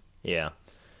 Yeah.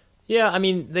 Yeah, I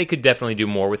mean, they could definitely do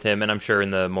more with him, and I'm sure in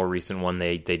the more recent one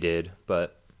they did.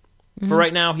 But for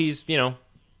right now, he's,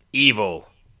 evil.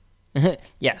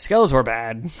 Yeah, Skeletor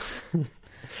bad.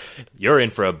 You're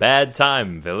in for a bad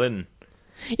time, villain.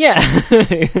 Yeah,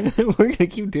 we're going to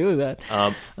keep doing that.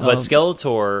 But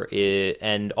Skeletor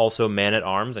and also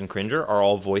Man-at-Arms and Cringer are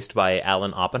all voiced by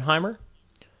Alan Oppenheimer.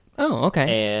 Oh,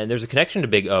 okay. And there's a connection to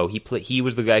Big O. He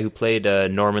was the guy who played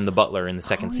Norman the Butler in the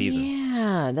second season.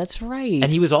 Yeah, that's right.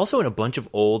 And he was also in a bunch of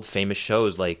old famous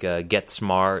shows like Get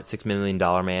Smart, $6 Million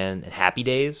Man, and Happy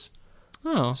Days.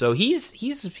 Oh, So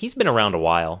he's been around a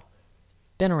while.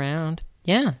 been around.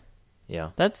 Yeah,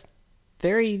 Yeah. that's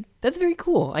very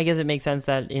cool. I guess it makes sense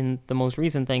that in the most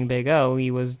recent thing, Big O, he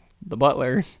was the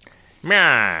butler.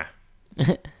 Meh.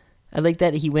 I like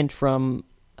that he went from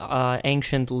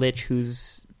ancient lich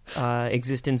whose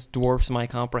existence dwarfs my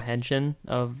comprehension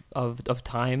of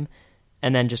time,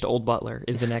 and then just old butler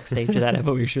is the next stage of that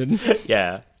evolution.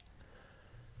 Yeah.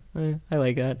 I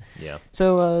like that. Yeah.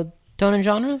 So, tone and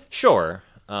genre? Sure.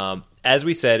 As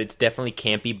we said, it's definitely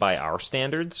campy by our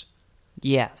standards,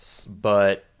 Yes.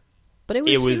 but But it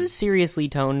was seriously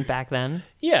toned back then.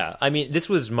 yeah, I mean, this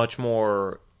was much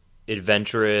more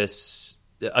adventurous.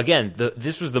 Again,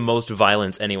 this was the most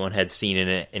violence anyone had seen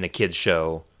in a kids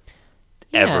show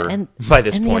ever by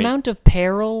this point. point. The amount of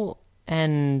peril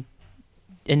and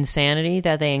insanity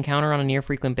that they encounter on a near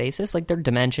frequent basis, like they're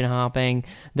dimension hopping,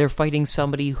 they're fighting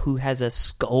somebody who has a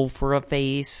skull for a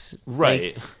face.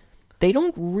 Right. Like, they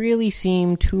don't really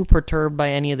seem too perturbed by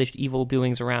any of the evil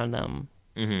doings around them.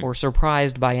 Mm-hmm. Or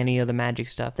surprised by any of the magic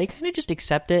stuff. They kind of just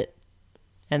accept it,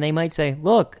 and they might say,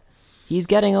 look, he's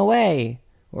getting away,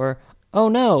 or, oh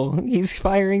no, he's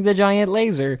firing the giant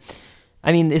laser.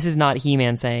 I mean, this is not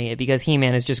He-Man saying it, because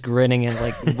He-Man is just grinning and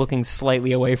like looking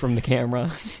slightly away from the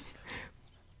camera.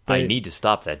 I need to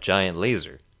stop that giant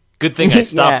laser. Good thing I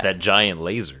stopped that giant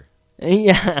laser.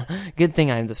 Yeah, good thing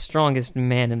I'm the strongest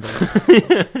man in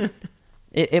the world.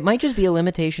 It might just be a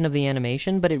limitation of the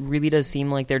animation, but it really does seem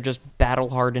like they're just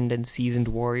battle-hardened and seasoned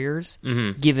warriors,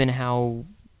 given how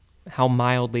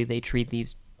mildly they treat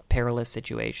these perilous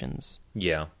situations.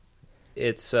 Yeah.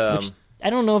 It's Which, I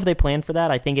don't know if they planned for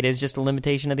that. I think it is just a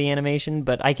limitation of the animation,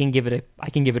 but I can give it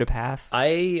a pass.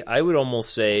 I would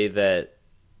almost say that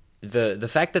the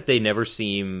fact that they never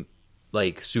seem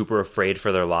like super afraid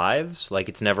for their lives, like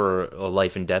it's never a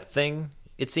life and death thing,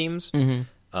 it seems.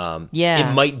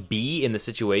 Yeah. It might be in the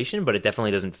situation, but it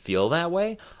definitely doesn't feel that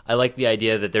way. I like the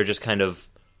idea that they're just kind of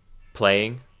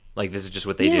playing, like this is just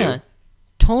what they do.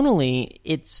 Tonally,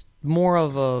 it's more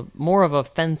of a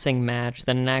fencing match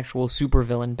than an actual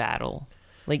supervillain battle.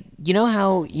 Like,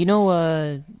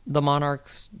 the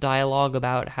Monarch's dialogue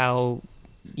about how,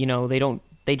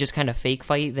 they just kind of fake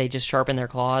fight, they just sharpen their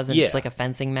claws, and it's like a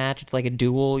fencing match, it's like a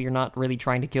duel, you're not really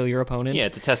trying to kill your opponent. Yeah,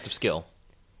 it's a test of skill.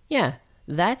 Yeah.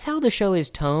 That's how the show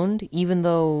is toned, even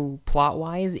though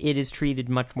plot-wise it is treated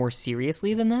much more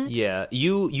seriously than that. Yeah,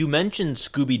 you mentioned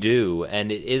Scooby-Doo,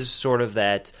 and it is sort of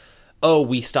that,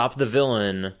 we stop the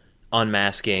villain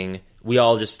unmasking, we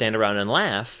all just stand around and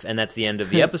laugh, and that's the end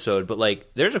of the episode, but,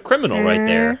 like, there's a criminal right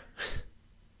there.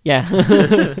 Yeah.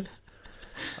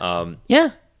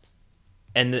 Yeah.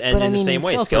 And in the same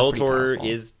way, Skeletor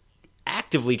is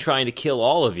actively trying to kill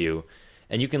all of you.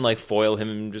 And you can, like, foil him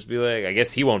and just be like, I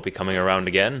guess he won't be coming around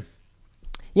again.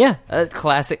 Yeah, a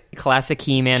classic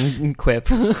He-Man quip.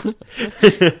 I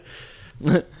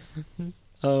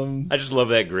just love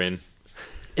that grin.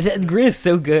 That grin is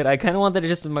so good. I kind of want that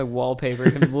just in my wallpaper,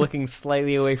 him looking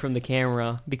slightly away from the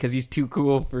camera, because he's too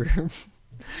cool for...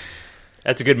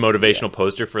 That's a good motivational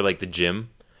poster for, like, the gym.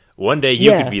 One day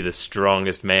you could be the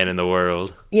strongest man in the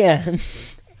world. Yeah.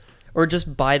 Or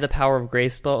just buy the power of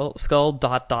Grayskull, ...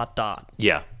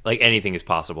 Yeah, like anything is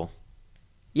possible.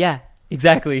 Yeah,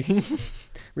 exactly.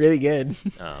 Really good.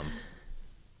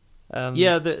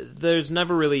 Yeah, there's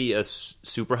never really a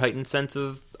super heightened sense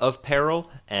of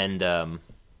peril, and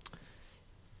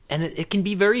it can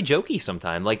be very jokey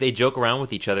sometimes. Like, they joke around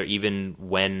with each other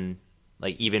even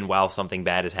while something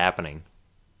bad is happening.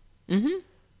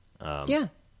 Mm-hmm. Yeah.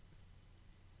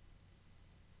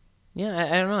 Yeah,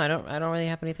 I don't know. I don't really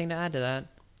have anything to add to that.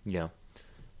 Yeah.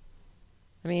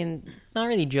 I mean, not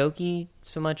really jokey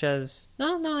so much as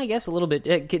no. I guess a little bit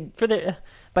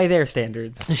by their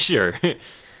standards. Sure.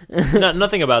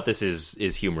 Nothing about this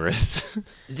is humorous.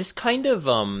 This kind of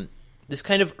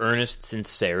earnest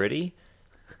sincerity,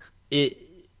 it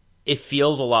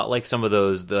feels a lot like some of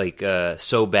those like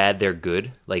So Bad They're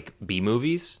Good, like B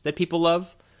movies that people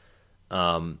love.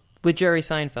 With Jerry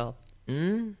Seinfeld.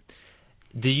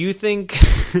 Do you think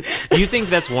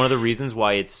that's one of the reasons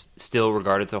why it's still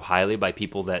regarded so highly by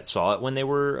people that saw it when they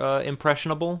were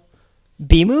impressionable?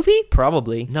 B-movie?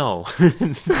 Probably. No.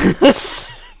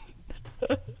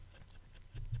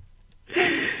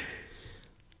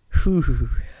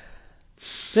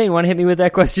 Zane, want to hit me with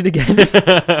that question again?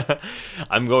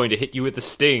 I'm going to hit you with a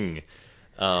sting.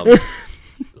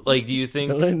 Like, do you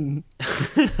think...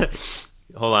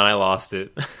 Hold on, I lost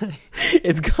it.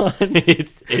 It's gone.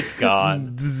 It's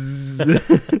gone.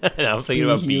 And I'm thinking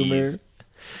about humor. bees.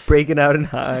 Breaking out in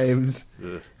hives.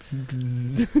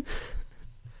 Bzz.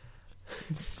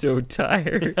 I'm so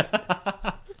tired.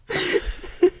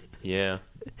 Yeah.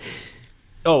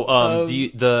 Oh, do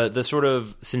you the sort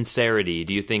of sincerity,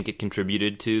 do you think it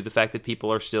contributed to the fact that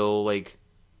people are still like,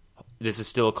 this is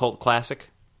still a cult classic?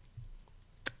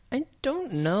 I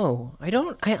don't know. I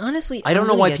honestly I don't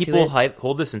know really why get to people it.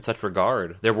 hold this in such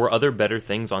regard. There were other better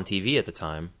things on TV at the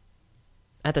time.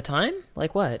 At the time?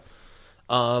 Like what?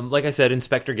 Like I said,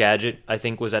 Inspector Gadget, I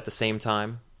think, was at the same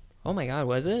time. Oh my god,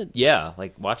 was it? Yeah,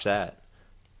 like watch that.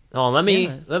 Oh, let me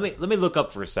look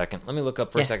up for a second. Let me look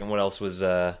up for a second what else was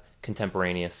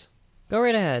contemporaneous. Go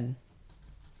right ahead.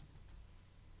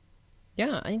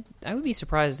 Yeah, I would be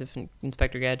surprised if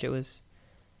Inspector Gadget was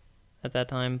at that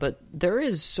time, but there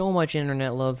is so much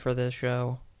internet love for this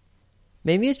show.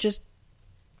 Maybe it's just,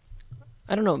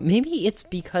 I don't know, maybe it's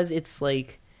because it's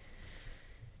like,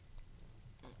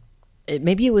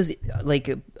 maybe it was like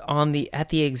at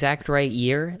the exact right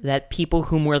year that people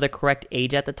whom were the correct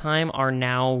age at the time are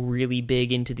now really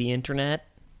big into the internet.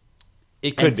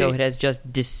 It could be. So it has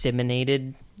just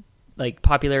disseminated, like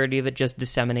popularity of it just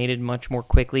disseminated much more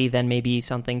quickly than maybe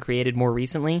something created more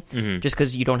recently, just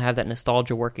because you don't have that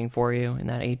nostalgia working for you in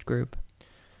that age group.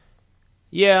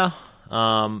 Yeah,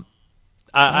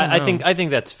 I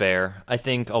think that's fair. I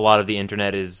think a lot of the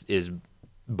internet is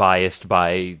biased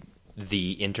by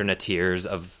the internetiers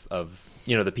of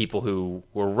the people who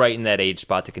were right in that age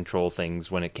spot to control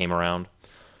things when it came around.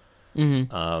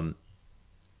 Mm-hmm.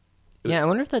 Yeah, I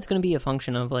wonder if that's going to be a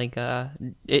function of, like,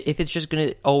 if it's just going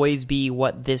to always be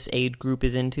what this age group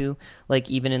is into. Like,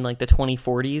 even in, like, the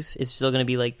 2040s, it's still going to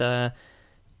be, like, the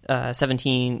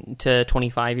 17 to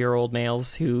 25-year-old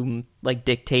males who, like,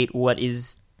 dictate what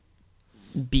is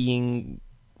being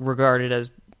regarded as...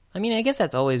 I mean, I guess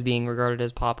that's always being regarded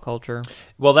as pop culture.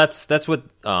 Well, that's what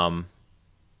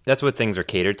things are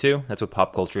catered to. That's what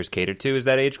pop culture is catered to, is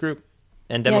that age group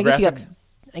and demographic.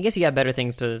 I guess you got better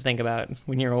things to think about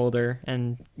when you're older,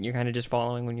 and you're kind of just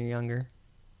following when you're younger.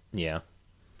 Yeah.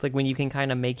 It's like when you can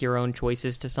kind of make your own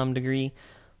choices to some degree,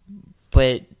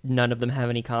 but none of them have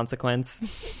any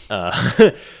consequence.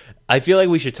 I feel like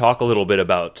we should talk a little bit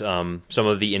about some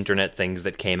of the internet things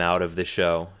that came out of this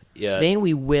show. Yeah. Then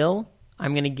we will.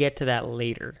 I'm going to get to that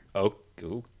later.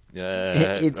 Okay.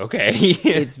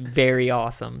 It's very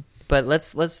awesome. But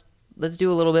let's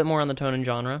do a little bit more on the tone and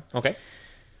genre. Okay.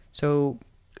 So...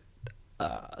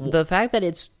 the fact that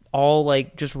it's all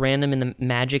like just random in the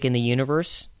magic in the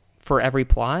universe for every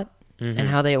plot, and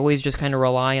how they always just kind of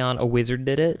rely on a wizard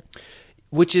did it,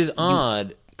 which is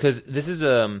odd because this is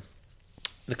the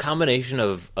combination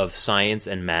of science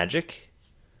and magic.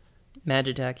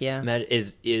 Magitech, yeah,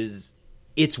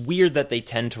 it's weird that they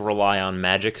tend to rely on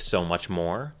magic so much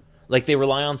more. Like they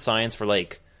rely on science for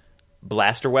like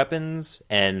blaster weapons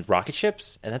and rocket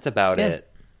ships, and that's about it.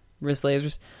 Wrist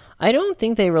lasers. I don't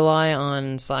think they rely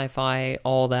on sci-fi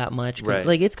all that much. Right.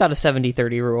 Like, it's got a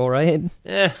 70-30 rule, right?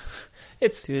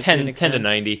 It's 10 to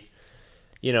 90.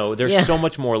 You know, they're so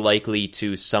much more likely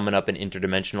to summon up an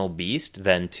interdimensional beast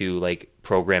than to, like,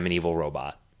 program an evil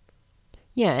robot.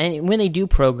 Yeah, and when they do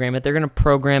program it, they're going to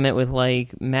program it with,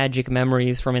 like, magic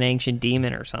memories from an ancient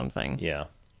demon or something. Yeah.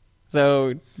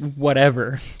 So,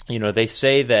 whatever. You know, they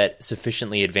say that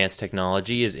sufficiently advanced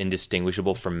technology is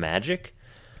indistinguishable from magic.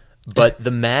 But the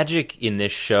magic in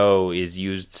this show is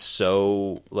used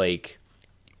so, like,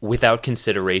 without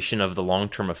consideration of the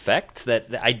long-term effects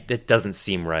that doesn't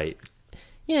seem right.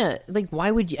 Yeah, like, why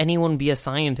would anyone be a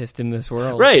scientist in this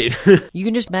world? Right. You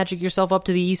can just magic yourself up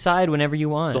to the east side whenever you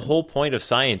want. The whole point of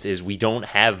science is we don't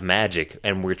have magic,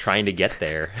 and we're trying to get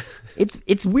there.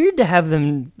 It's weird to have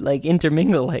them, like,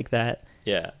 intermingle like that.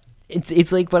 Yeah.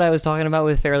 It's like what I was talking about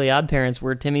with Fairly Odd Parents,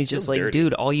 where Timmy's just like, dirty.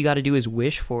 dude, all you got to do is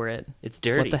wish for it. It's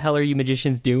dirty. What the hell are you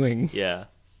magicians doing? Yeah.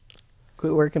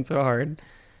 Quit working so hard.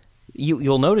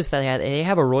 You'll notice that they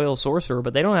have a royal sorcerer,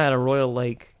 but they don't have a royal,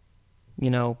 like,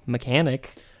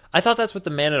 mechanic. I thought that's what the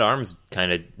Man-at-Arms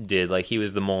kind of did. Like, he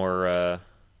was the more,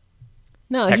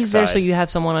 No, tech he's there side. so you have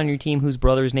someone on your team whose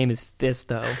brother's name is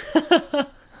Fisto.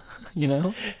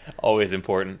 Always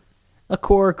important. a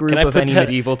core group of any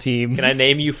medieval team. Can I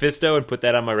name you Fisto and put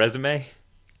that on my resume?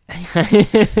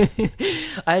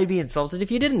 I'd be insulted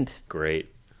if you didn't.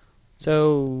 Great.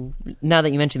 So, now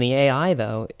that you mentioned the AI,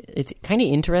 though, it's kind of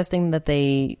interesting that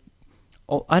they...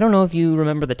 Oh, I don't know if you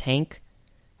remember the tank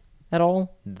at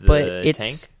all, but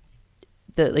it's... Tank?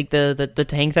 The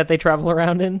tank that they travel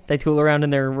around in. They tool around in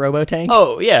their robo-tank.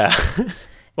 Oh, yeah.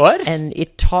 What? And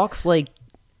it talks like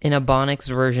an Ebonics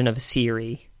version of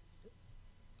Siri.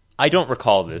 I don't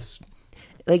recall this.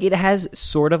 Like, it has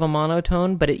sort of a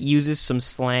monotone, but it uses some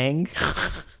slang.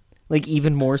 Like,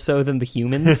 even more so than the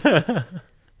humans.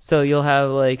 So you'll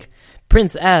have, like,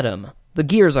 Prince Adam, the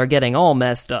gears are getting all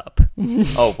messed up.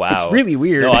 Oh, wow. It's really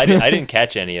weird. No, I didn't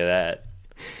catch any of that.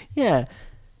 Yeah.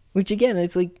 Which, again,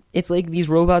 it's like these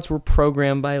robots were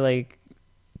programmed by, like,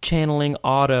 channeling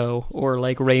Otto or,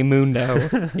 like,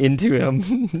 Raymundo into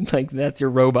him. Like, that's your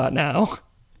robot now.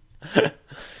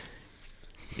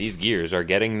 These gears are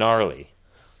getting gnarly.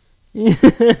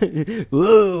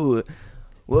 Whoa,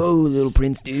 little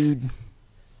prince dude.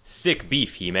 Sick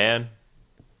beef, He-Man.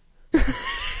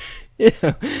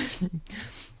 Yeah.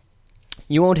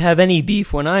 You won't have any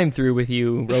beef when I'm through with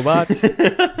you, robot.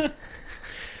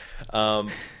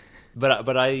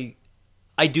 But I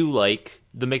do like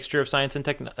the mixture of science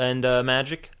and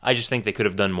magic. I just think they could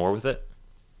have done more with it.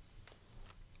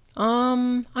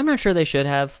 I'm not sure they should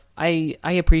have. I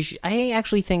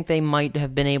actually think they might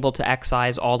have been able to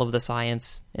excise all of the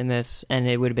science in this, and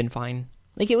it would have been fine.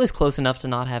 Like, it was close enough to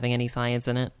not having any science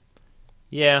in it.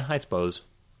 Yeah, I suppose.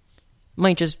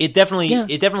 It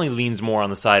definitely leans more on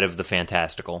the side of the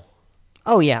fantastical.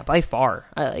 Oh yeah, by far.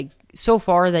 So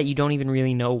far that you don't even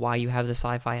really know why you have the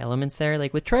sci-fi elements there.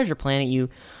 Like with Treasure Planet,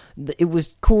 it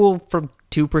was cool from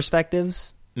two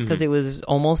perspectives because it was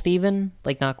almost even,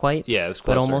 like not quite. Yeah, it was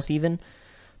closer. But almost even.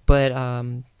 But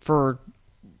for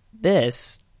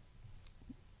this,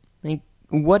 like,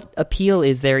 what appeal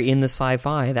is there in the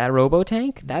sci-fi? That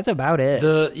robo-tank? That's about it.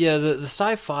 The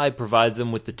sci-fi provides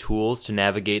them with the tools to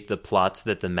navigate the plots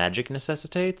that the magic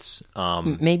necessitates.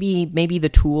 Maybe the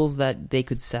tools that they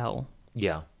could sell.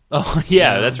 Yeah. Oh,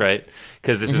 yeah, that's right.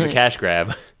 Because this was a cash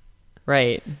grab.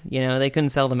 Right. They couldn't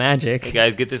sell the magic. Hey,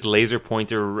 guys, get this laser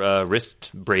pointer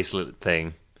wrist bracelet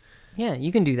thing. Yeah,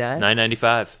 you can do that.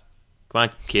 $9.95. Come on,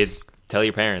 kids. Tell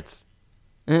your parents.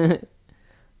 Yeah.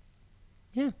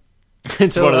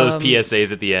 It's one of those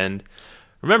PSAs at the end.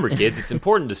 Remember, kids, it's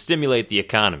important to stimulate the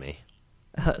economy.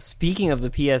 Speaking of the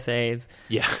PSAs,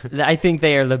 yeah, I think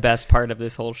they are the best part of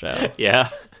this whole show. Yeah.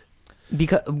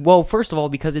 First of all,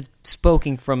 because it's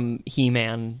spoken from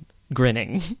He-Man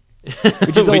grinning,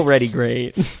 which is already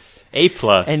great. A+.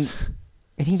 And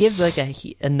he gives like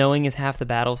a knowing is half the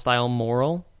battle style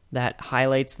moral that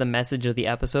highlights the message of the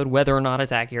episode, whether or not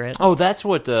it's accurate. Oh, that's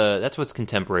what's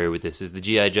contemporary with this is the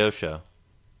G.I. Joe show.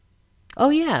 Oh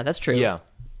yeah, that's true. Yeah.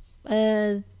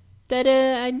 I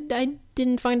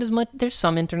didn't find as much. There's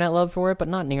some internet love for it, but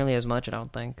not nearly as much, I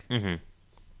don't think. Mm-hmm.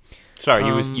 Sorry,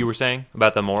 you were saying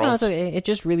about the morals? No, it's okay. It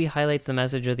just really highlights the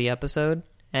message of the episode,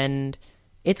 and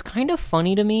it's kind of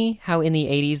funny to me how in the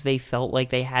 80s they felt like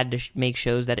they had to make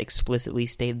shows that explicitly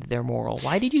stated their moral.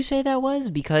 Why did you say that was?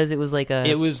 Because it was like a...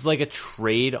 It was like a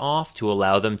trade-off to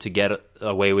allow them to get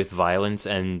away with violence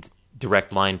and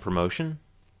direct line promotion.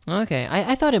 Okay,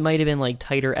 I thought it might have been like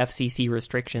tighter FCC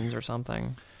restrictions or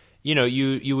something.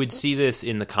 You would see this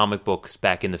in the comic books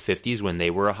back in the 50s when they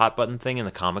were a hot button thing and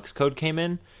the comics code came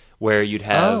in, where you'd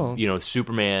have,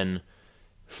 Superman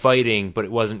fighting, but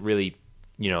it wasn't really,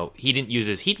 he didn't use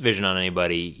his heat vision on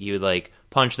anybody. He would, like,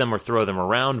 punch them or throw them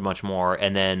around much more,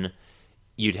 and then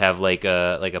you'd have, like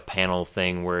a panel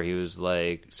thing where he was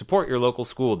like, support your local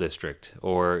school district,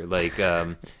 or, like,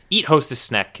 eat Hostess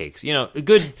snack cakes.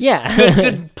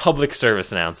 Good public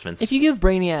service announcements. If you give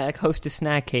Brainiac Hostess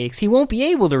snack cakes, he won't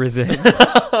be able to resist.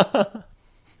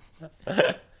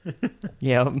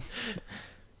 Yeah.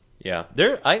 Yeah,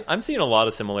 I'm seeing a lot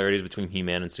of similarities between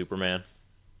He-Man and Superman.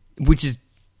 Which is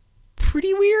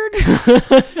pretty weird.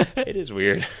 It is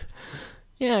weird.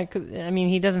 Yeah, because,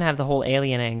 he doesn't have the whole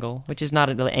alien angle, which is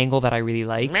not an angle that I really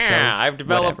like. Yeah, so I've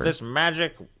developed whatever. this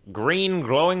magic green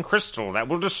glowing crystal that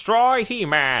will destroy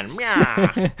He-Man.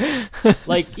 Yeah.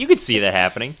 Like, you could see that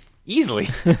happening easily.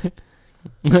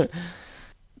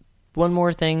 One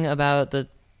more thing about the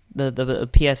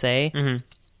PSA,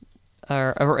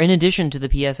 or in addition to the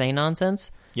PSA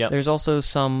nonsense, there's also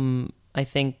some, I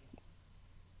think,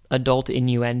 adult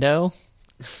innuendo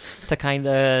to kind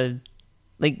of,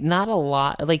 like, not a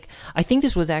lot. Like, I think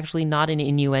this was actually not an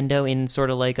innuendo in sort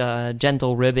of like a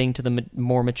gentle ribbing to the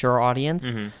more mature audience,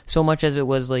 so much as it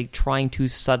was like trying to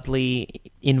subtly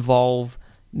involve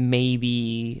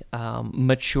maybe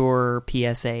mature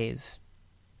PSAs.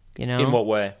 You know? In what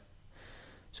way?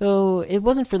 So it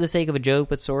wasn't for the sake of a joke,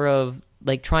 but sort of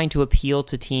like trying to appeal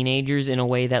to teenagers in a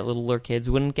way that littler kids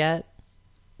wouldn't get.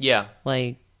 Yeah.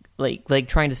 Like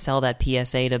trying to sell that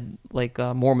PSA to like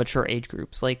more mature age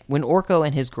groups. Like when Eeurghh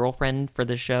and his girlfriend for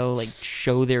the show like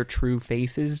show their true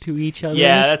faces to each other.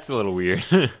 Yeah, that's a little weird.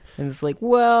 And it's like,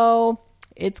 well,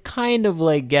 it's kind of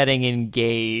like getting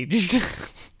engaged.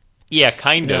 Yeah,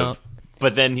 kind of.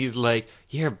 But then he's like,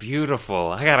 "You're beautiful.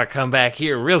 I gotta come back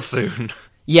here real soon."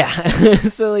 Yeah.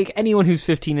 So like anyone who's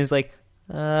 15 is like,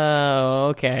 oh,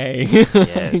 okay.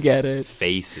 Yes. I get it.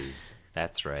 Faces.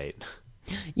 That's right.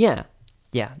 Yeah.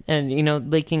 Yeah. And, you know,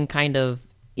 they can kind of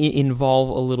involve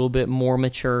a little bit more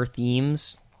mature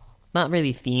themes. Not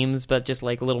really themes, but just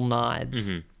like little nods.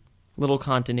 Mm-hmm. Little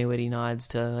continuity nods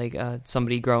to like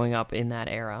somebody growing up in that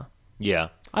era. Yeah.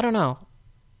 I don't know.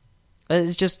 It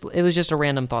was just a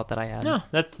random thought that I had. No,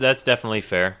 that's definitely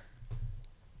fair.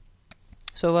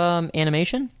 So,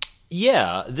 animation?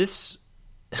 Yeah, this...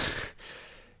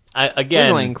 We're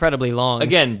going incredibly long.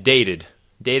 Again, dated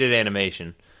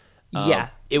animation. Yeah.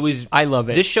 It was... I love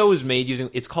it. This show was made using...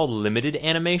 It's called limited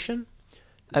animation.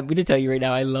 I'm going to tell you right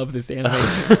now, I love this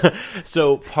animation.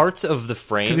 So, parts of the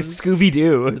frames... Because it's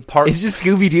Scooby-Doo. It's just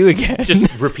Scooby-Doo again.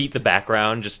 Just repeat the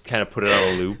background, just kind of put it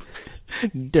on a loop.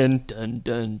 Dun dun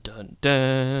dun dun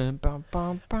dun. Bum,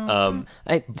 bum, bum.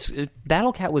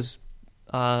 Battle Cat was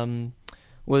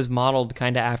modeled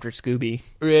kind of after Scooby.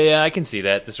 Yeah, I can see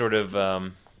that. The sort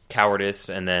of cowardice,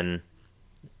 and then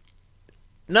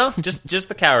no, just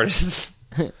the cowardice.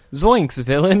 Zoinks,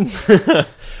 villain.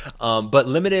 But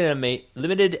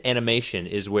limited animation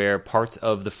is where parts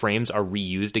of the frames are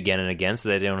reused again and again, so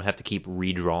that they don't have to keep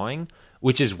redrawing.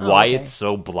 Which is why it's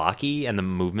so blocky and the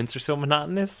movements are so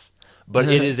monotonous. But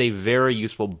it is a very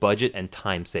useful budget and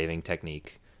time-saving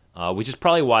technique, which is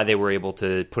probably why they were able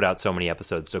to put out so many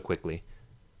episodes so quickly.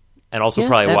 And also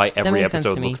probably why every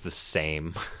episode looks the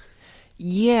same.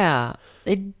 Yeah,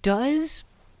 it does,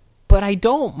 but I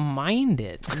don't mind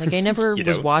it. Like, I never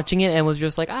was watching it and was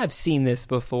just like, I've seen this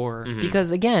before. Mm-hmm.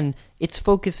 Because, again, it's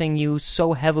focusing you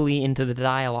so heavily into the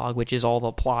dialogue, which is all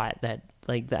the plot, that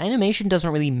like the animation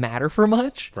doesn't really matter for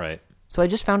much. Right. So I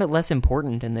just found it less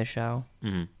important in this show.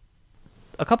 Mm-hmm.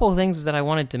 A couple of things that I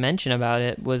wanted to mention about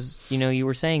it was, you know, you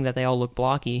were saying that they all look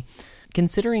blocky.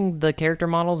 Considering the character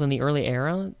models in the early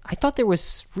era, I thought there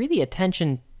was really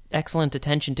excellent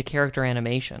attention to character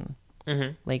animation.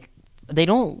 Mm-hmm. Like, they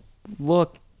don't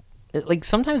look... Like,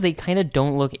 sometimes they kind of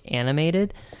don't look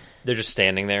animated. They're just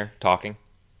standing there, talking?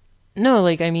 No,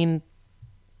 like, I mean...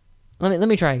 Let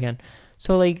me try again.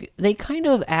 So, like, they kind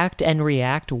of act and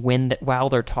react while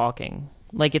they're talking.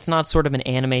 Like, it's not sort of an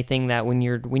anime thing that when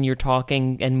you're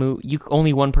talking and move,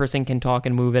 only one person can talk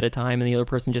and move at a time, and the other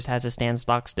person just has to stand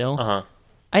stock still. Uh-huh.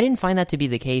 I didn't find that to be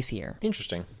the case here.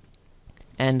 Interesting.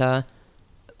 And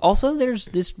also, there's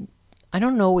this... I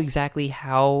don't know exactly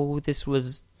how this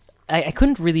was... I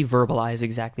couldn't really verbalize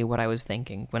exactly what I was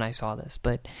thinking when I saw this,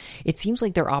 but it seems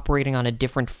like they're operating on a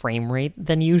different frame rate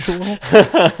than usual.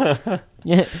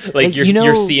 Yeah, like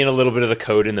you're seeing a little bit of the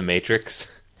code in the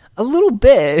Matrix. A little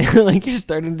bit. Like, you're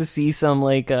starting to see some,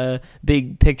 like,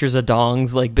 big pictures of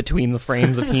dongs, like, between the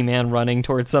frames of He-Man running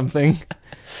towards something.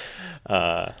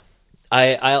 I'll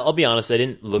be honest, I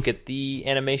didn't look at the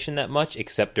animation that much,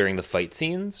 except during the fight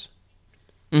scenes.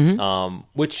 Mm-hmm.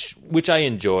 Which I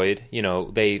enjoyed. You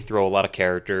know, they throw a lot of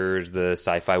characters, the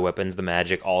sci-fi weapons, the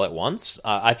magic, all at once.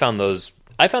 I found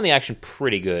the action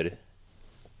pretty good.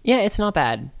 Yeah, it's not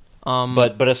bad.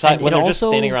 But aside, when they're just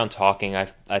standing around talking, I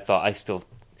thought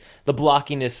the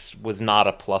blockiness was not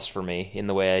a plus for me in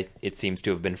the way it seems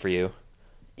to have been for you.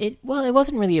 It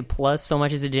wasn't really a plus so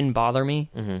much as it didn't bother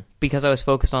me because I was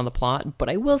focused on the plot. But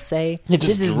I will say,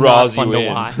 this is not fun to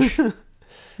watch.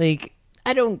 Like,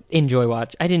 I didn't enjoy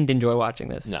watching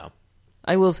this. No.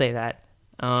 I will say that.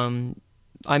 I'm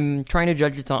trying to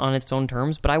judge it on its own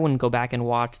terms, but I wouldn't go back and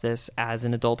watch this as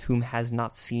an adult who has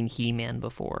not seen He-Man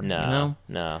before. No, you know?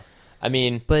 No. I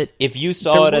mean, but if you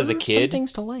saw it as a kid, some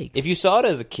things to like. If you saw it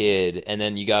as a kid and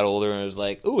then you got older and it was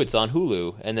like, "Ooh, it's on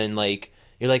Hulu," and then like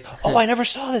you're like, "Oh, I never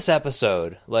saw this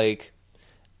episode." Like,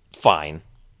 fine,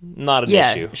 not an issue.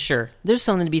 Yeah, sure. There's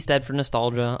something to be said for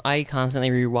nostalgia. I constantly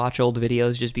rewatch old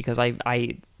videos just because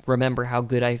I remember how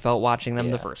good I felt watching them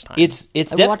the first time.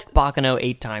 I watched Bakano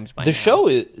 8 times by now.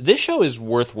 This show is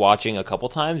worth watching a couple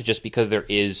times just because there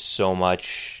is so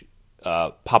much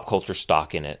pop culture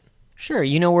stock in it. Sure,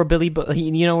 you know where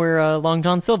Long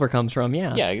John Silver comes from,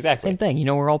 yeah. Yeah, exactly. Same thing. You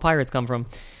know where all pirates come from.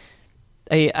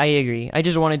 I agree. I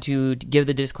just wanted to give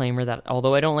the disclaimer that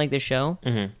although I don't like this show,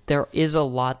 there is a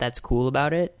lot that's cool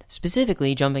about it.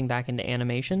 Specifically, jumping back into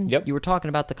animation. Yep. You were talking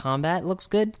about the combat. It looks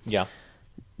good. Yeah.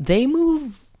 They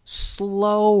move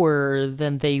slower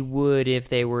than they would if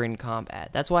they were in combat.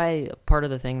 That's why part of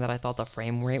the thing that I thought the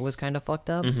frame rate was kind of fucked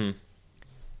up.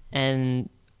 And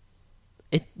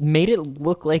it made it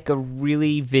look like a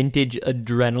really vintage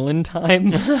adrenaline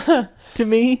time to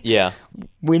me. Yeah.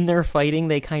 When they're fighting,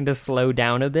 they kind of slow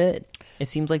down a bit. It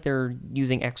seems like they're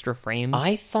using extra frames.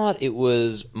 I thought it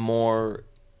was more...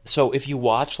 So if you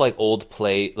watch old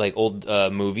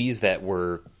movies that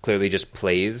were clearly just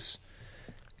plays,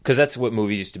 because that's what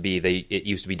movies used to be. It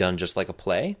used to be done just like a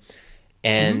play.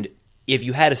 And if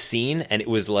you had a scene and it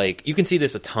was like... You can see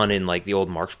this a ton in the old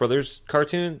Marx Brothers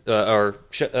cartoon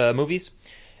movies.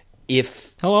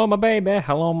 If hello, my baby.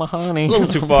 Hello, my honey. A little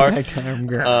too far. Nighttime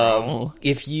girl.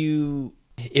 If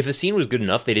a scene was good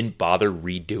enough, they didn't bother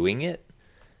redoing it.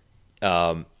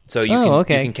 So you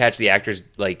can catch the actors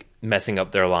messing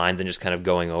up their lines and just kind of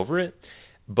going over it.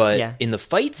 But in the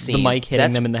fight scene, the mic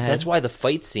hitting them in the head. That's why the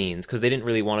fight scenes, because they didn't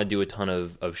really want to do a ton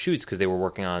of shoots because they were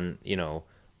working on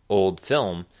old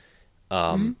film.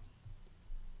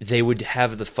 They would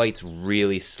have the fights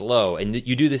really slow. And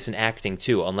you do this in acting,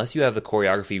 too. Unless you have the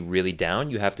choreography really down,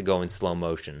 you have to go in slow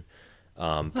motion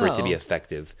for it to be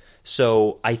effective.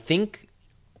 So I think...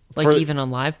 even on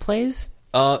live plays?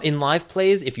 In live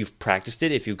plays, if you've practiced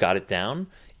it, if you've got it down.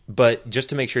 But just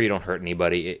to make sure you don't hurt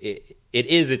anybody, it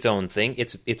is its own thing.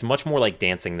 It's much more like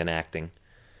dancing than acting.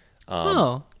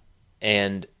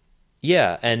 And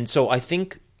so I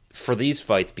think... For these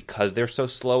fights, because they're so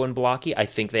slow and blocky, I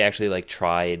think they actually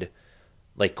tried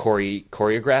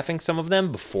choreographing some of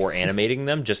them before animating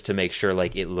them just to make sure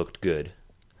it looked good.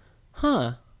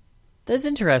 Huh. That's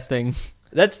interesting.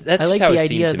 That's I like how the it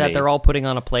idea seemed to that me. they're all putting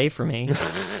on a play for me. Kind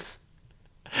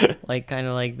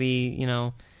of like the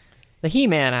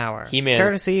He-Man hour. He-Man.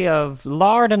 Courtesy of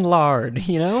Lard and Lard,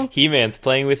 He-Man's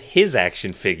playing with his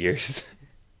action figures.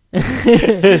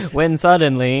 When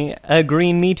suddenly a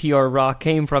green meteor rock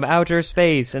came from outer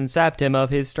space and sapped him of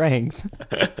his strength.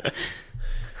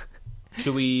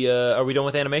 Should we? Are we done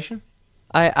with animation?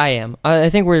 I am. I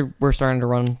think we're starting to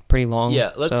run pretty long.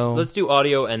 Yeah. Let's do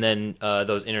audio and then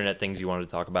those internet things you wanted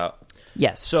to talk about.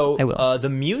 Yes. So I will. The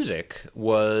music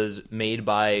was made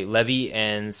by Levy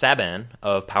and Saban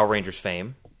of Power Rangers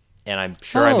fame, and I'm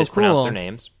sure I mispronounced their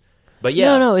names. But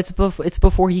yeah. No, it's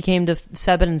before he came to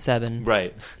Seven and Seven.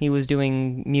 Right. He was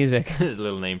doing music. A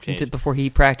little name change. Before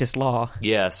he practiced law.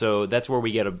 Yeah, so that's where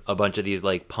we get a bunch of these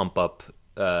pump-up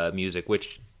music,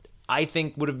 which I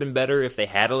think would have been better if they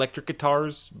had electric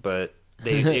guitars, but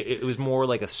it was more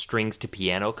like a strings to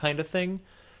piano kind of thing.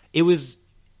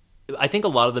 I think a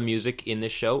lot of the music in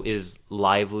this show is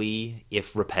lively,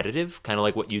 if repetitive, kind of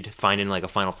like what you'd find in a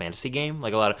Final Fantasy game,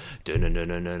 like a lot of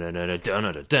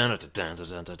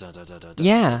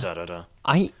yeah.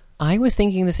 I was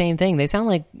thinking the same thing. They sound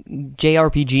like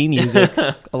JRPG music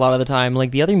a lot of the time.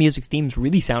 The other music themes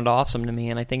really sound awesome to me,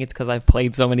 and I think it's because I've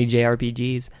played so many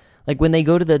JRPGs. When they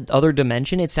go to the other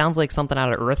dimension, it sounds like something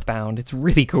out of Earthbound. It's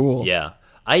really cool. Yeah.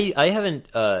 I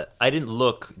haven't I didn't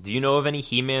look. Do you know of any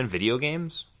He-Man video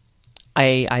games?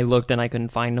 I looked and I couldn't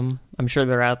find them. I'm sure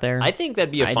they're out there. I think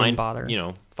that'd be a fine, didn't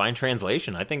bother. Fine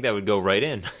translation. I think that would go right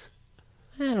in.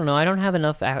 I don't know. I don't have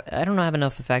enough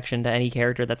affection to any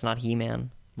character that's not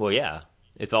He-Man. Well, yeah,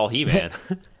 it's all He-Man.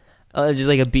 Just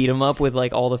a beat 'em up with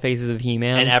all the faces of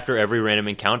He-Man. And after every random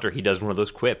encounter, he does one of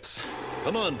those quips.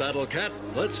 Come on, Battle Cat.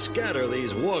 Let's scatter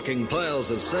these walking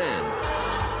piles of sand.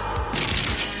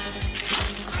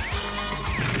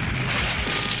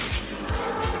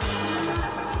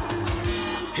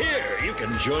 Here, you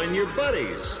can join your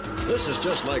buddies. This is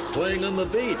just like playing on the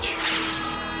beach.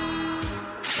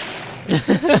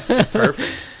 It's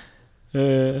perfect.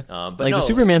 But the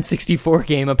Superman 64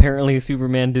 game, apparently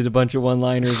Superman did a bunch of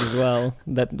one-liners as well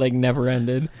that never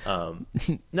ended. No.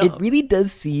 It really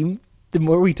does seem, the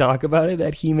more we talk about it,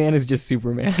 that He-Man is just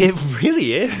Superman. It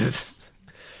really is.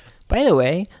 By the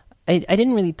way, I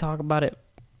didn't really talk about it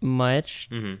much.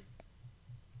 Mm-hmm.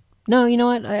 No, you know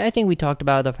what? I think we talked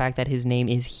about the fact that his name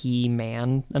is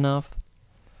He-Man enough.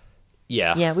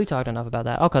 Yeah. Yeah, we talked enough about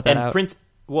that. I'll cut that out. Prince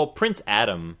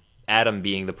Adam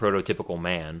being the prototypical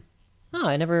man. Oh,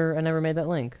 I never made that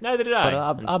link. Neither did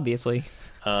I. But obviously.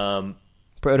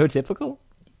 Prototypical?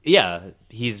 Yeah,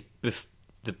 he's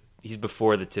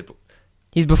before the typical.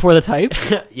 He's before the type?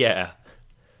 Yeah.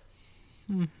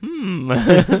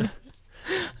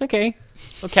 Okay.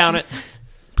 We'll count it.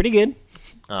 Pretty good.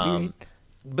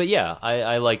 But yeah,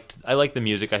 I liked the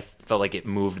music. I felt like it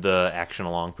moved the action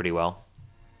along pretty well.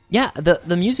 Yeah,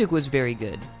 the music was very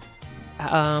good.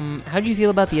 How did you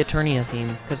feel about the Eternia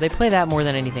theme? Because they play that more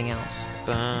than anything else.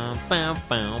 Not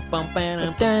bad.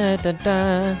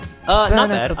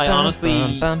 I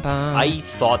honestly, I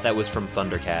thought that was from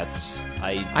Thundercats.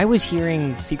 I was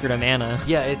hearing Secret of Mana.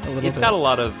 Yeah, it's got a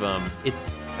lot of it's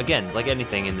again like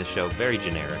anything in this show, very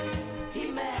generic.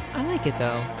 I like it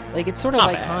though. Like it's sort of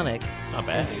iconic. Bad. It's not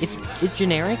bad. It's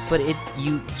generic, but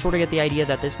you sort of get the idea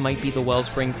that this might be the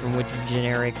wellspring from which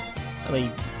generic like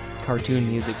cartoon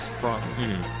music's from.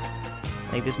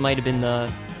 Like this might have been the,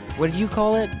 what did you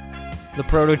call it? The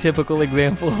prototypical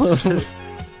example of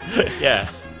yeah.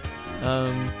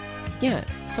 Yeah,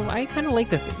 so I kind of like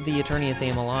the Eternia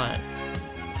theme a lot.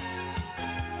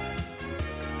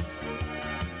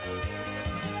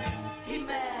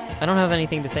 I don't have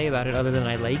anything to say about it other than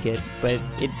I like it, but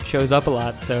it shows up a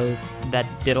lot, so that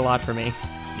did a lot for me.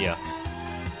 Yeah.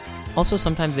 Also,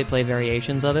 sometimes they play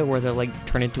variations of it where they'll like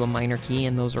turn it to a minor key,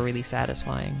 and those are really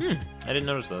satisfying. I didn't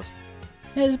notice those.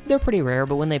 Yeah, they're pretty rare,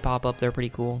 but when they pop up, they're pretty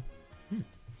cool.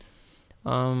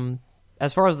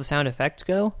 As far as the sound effects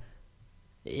go,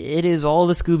 it is all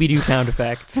the Scooby-Doo sound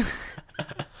effects.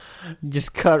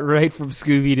 Just cut right from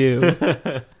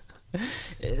Scooby-Doo.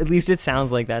 At least it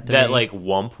sounds like that to me. That like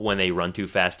whump when they run too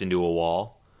fast into a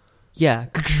wall. Yeah.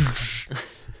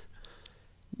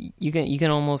 You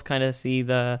can almost kind of see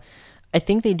the, I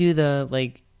think they do the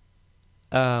like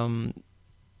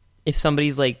if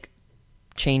somebody's like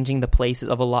changing the places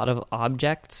of a lot of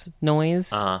objects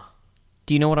noise.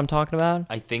 Do you know what I'm talking about?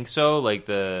 I think so, like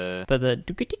the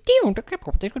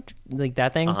like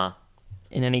that thing.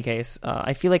 In any case,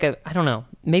 I feel like I don't know.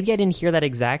 Maybe I didn't hear that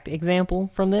exact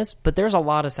example from this, but there's a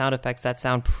lot of sound effects that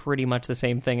sound pretty much the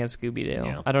same thing as Scooby-Doo.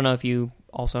 Yeah. I don't know if you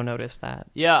also noticed that.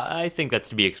 Yeah, I think that's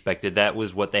to be expected. That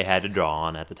was what they had to draw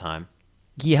on at the time.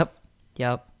 Yep.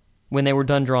 When they were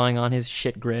done drawing on his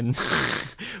shit grin.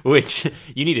 Which,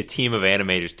 you need a team of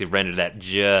animators to render that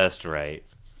just right.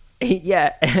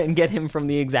 Yeah, and get him from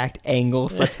the exact angle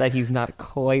such that he's not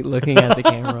quite looking at the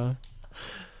camera.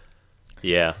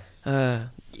 Yeah.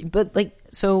 But like,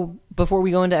 so before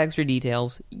we go into extra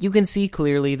details, you can see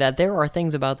clearly that there are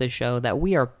things about this show that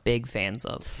we are big fans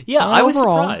of. Yeah, I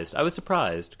was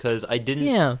surprised because I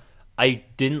didn't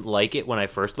like it when I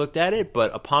first looked at it,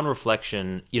 but upon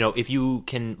reflection, if you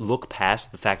can look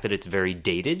past the fact that it's very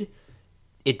dated,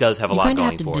 it does have a lot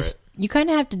going for it. You kind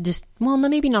of have to well,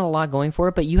 maybe not a lot going for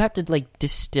it, but you have to like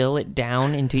distill it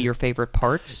down into your favorite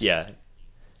parts. Yeah.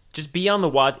 Just be on the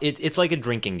watch. It's like a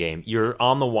drinking game. You're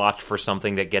on the watch for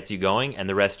something that gets you going, and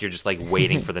the rest you're just like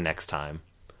waiting for the next time.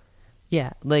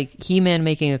 Yeah, like He-Man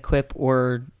making a quip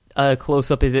or a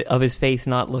close-up of his face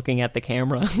not looking at the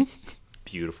camera.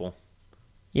 Beautiful.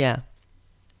 Yeah.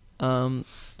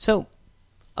 So,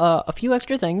 a few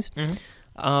extra things.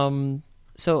 Mm-hmm.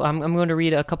 So I'm going to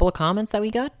read a couple of comments that we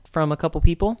got from a couple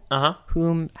people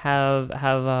whom have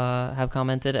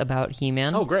commented about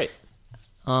He-Man. Oh, great.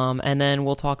 And then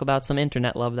we'll talk about some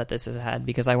internet love that this has had,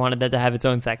 because I wanted that to have its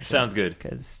own section. Sounds good.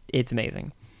 Because it's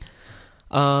amazing.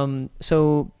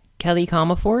 So Kelly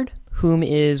Comaford, whom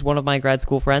is one of my grad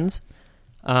school friends,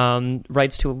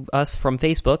 writes to us from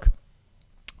Facebook.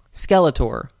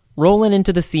 Skeletor, rolling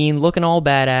into the scene, looking all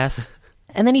badass,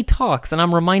 and then he talks, and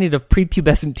I'm reminded of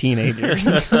prepubescent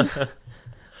teenagers.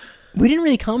 We didn't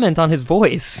really comment on his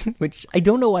voice, which I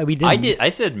don't know why we didn't. I did. I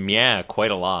said "meow"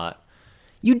 quite a lot.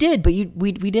 You did, but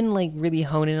we didn't like really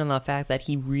hone in on the fact that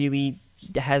he really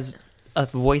has a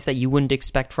voice that you wouldn't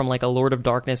expect from like a Lord of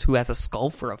Darkness who has a skull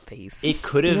for a face. It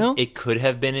could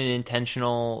have been an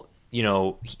intentional.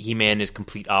 He-Man is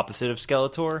complete opposite of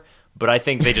Skeletor, but I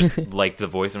think they just liked the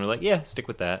voice and were like, "Yeah, stick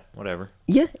with that, whatever."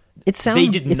 Yeah, it sounds. They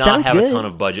did not have a ton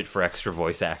of budget for extra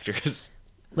voice actors.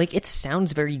 Like, it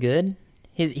sounds very good.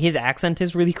 His accent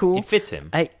is really cool. It fits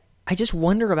him. I just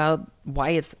wonder about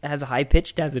why it's as high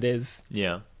pitched as it is.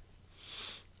 Yeah.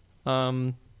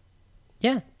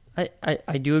 Yeah.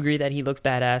 I do agree that he looks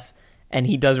badass, and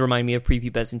he does remind me of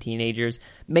prepubescent teenagers.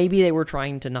 Maybe they were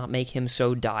trying to not make him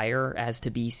so dire as to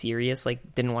be serious,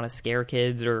 like didn't want to scare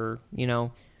kids or,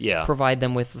 provide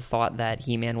them with the thought that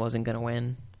He-Man wasn't going to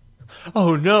win.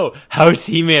 Oh no, how's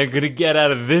He-Man going to get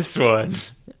out of this one?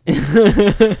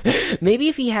 Maybe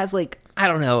if he has, like, I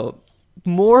don't know,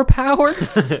 more power?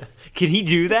 Can he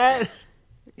do that?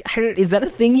 Is that a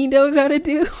thing he knows how to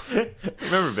do?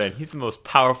 Remember, Ben, he's the most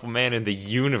powerful man in the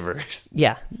universe.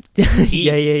 Yeah.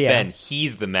 Yeah. Ben,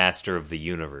 he's the master of the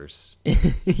universe.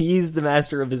 He's the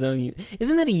master of his own...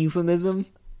 Isn't that a euphemism?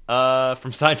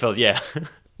 From Seinfeld, yeah.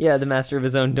 Yeah, the master of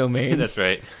his own domain. That's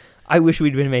right. I wish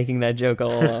we'd been making that joke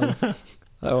all along.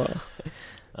 Oh,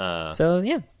 well. So,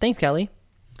 yeah. Thanks, Kelly.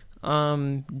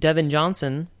 Devin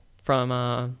Johnson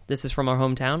this is from our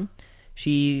hometown.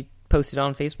 She posted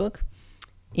on Facebook.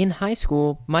 In high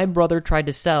school, my brother tried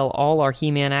to sell all our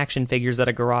He-Man action figures at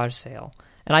a garage sale,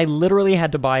 and I literally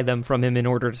had to buy them from him in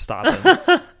order to stop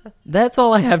him. That's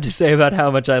all I have to say about how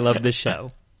much I love this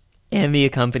show and the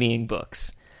accompanying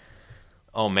books.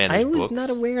 Oh man, I there's was books? not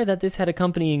aware that this had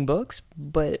accompanying books,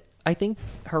 but I think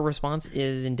her response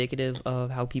is indicative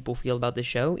of how people feel about this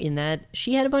show in that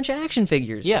she had a bunch of action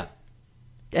figures. Yeah.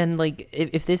 And like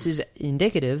if this is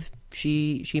indicative,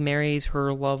 she marries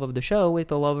her love of the show with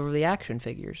the love of the action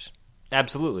figures.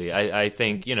 Absolutely. I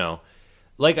think,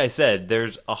 like I said,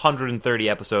 there's 130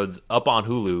 episodes up on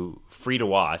Hulu, free to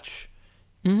watch.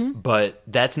 Mm-hmm. But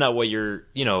that's not what you're,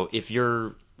 if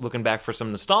you're looking back for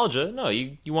some nostalgia, no,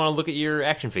 you want to look at your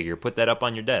action figure, put that up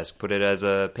on your desk, put it as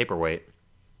a paperweight.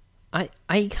 I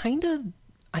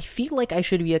feel like I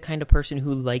should be a kind of person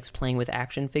who likes playing with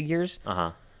action figures.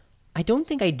 Uh-huh. I don't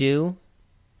think I do,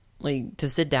 like, to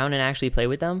sit down and actually play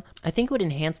with them. I think it would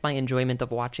enhance my enjoyment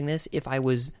of watching this if I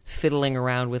was fiddling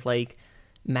around with, like,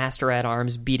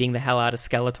 Master-at-Arms beating the hell out of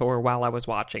Skeletor while I was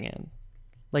watching it.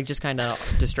 Like, just kind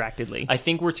of distractedly. I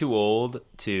think we're too old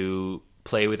to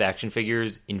play with action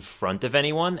figures in front of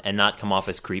anyone and not come off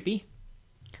as creepy.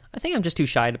 I think I'm just too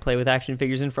shy to play with action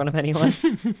figures in front of anyone.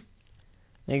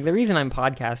 Like, the reason I'm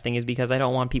podcasting is because I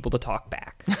don't want people to talk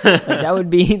back.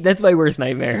 Like, that's my worst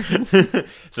nightmare.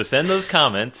 So send those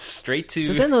comments straight to...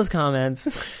 So send those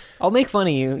comments. I'll make fun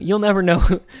of you. You'll never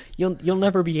know. You'll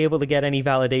never be able to get any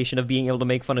validation of being able to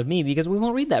make fun of me because we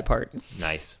won't read that part.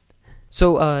 Nice.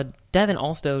 So Devin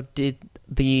also did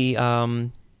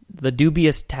the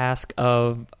dubious task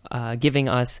of giving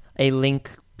us a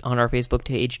link on our Facebook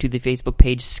page to the Facebook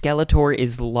page Skeletor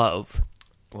is Love.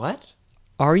 What?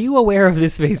 Are you aware of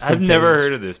this Facebook page? I've never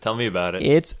heard of this. Tell me about it.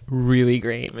 It's really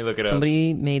great. Let me look it up.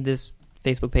 Somebody made this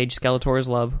Facebook page, Skeletor is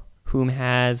Love, whom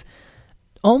has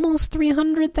almost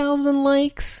 300,000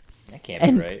 likes. That can't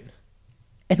be right.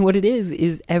 And what it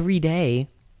is every day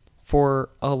for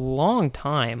a long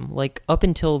time, like up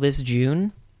until this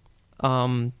June,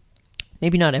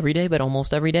 maybe not every day, but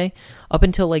almost every day, up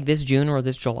until like this June or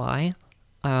this July,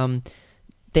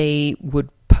 they would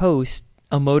post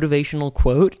a motivational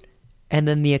quote and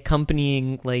then the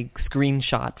accompanying like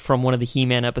screenshot from one of the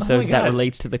He-Man episodes that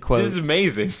relates to the quote. This is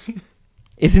amazing.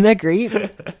 Isn't that great?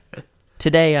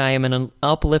 Today I am an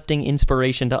uplifting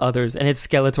inspiration to others, and it's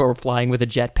Skeletor flying with a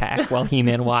jetpack while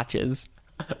He-Man watches.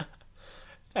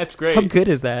 That's great. How good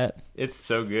is that? It's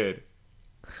so good.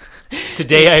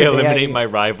 Today I eliminate my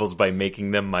rivals by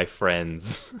making them my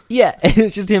friends. Yeah,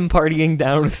 it's just him partying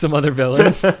down with some other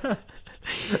villain.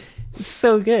 It's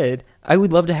so good. I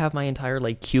would love to have my entire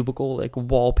like cubicle like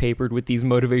wallpapered with these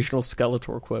motivational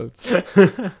Skeletor quotes.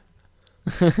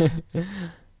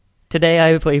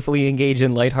 Today I playfully engage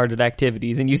in lighthearted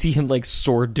activities, and you see him like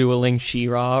sword dueling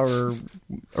She-Ra or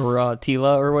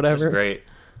Tila or whatever. That's great.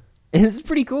 It's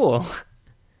pretty cool.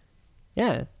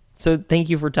 Yeah. So thank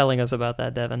you for telling us about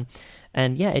that, Devin.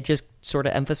 And yeah, it just sort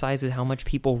of emphasizes how much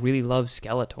people really love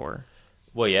Skeletor.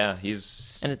 Well, yeah,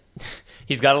 he's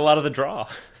got a lot of the draw.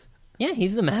 Yeah,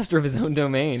 he's the master of his own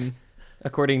domain,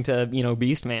 according to,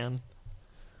 Beastman.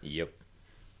 Yep.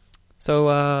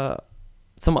 So,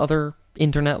 some other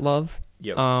internet love.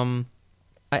 Yep.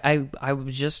 I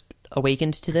was just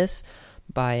awakened to this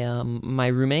by my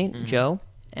roommate, Joe,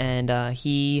 and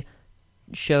he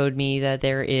showed me that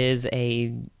there is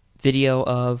a video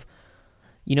of,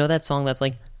 that song that's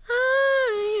like...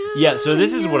 Yeah, so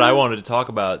this is what I wanted to talk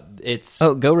about.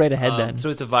 Go right ahead then. So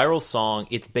it's a viral song.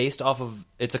 It's based off of...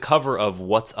 It's a cover of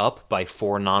What's Up by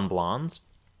 4 Non-Blondes.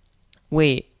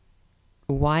 Wait,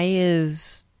 why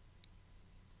is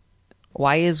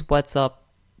What's Up...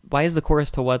 Why is the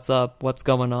chorus to What's Up, What's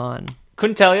Going On?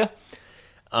 Couldn't tell you.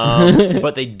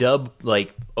 But they dub,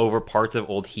 like, over parts of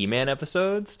old He-Man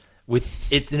episodes.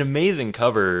 It's an amazing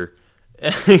cover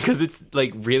because it's,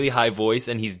 like, really high voice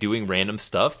and he's doing random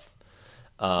stuff.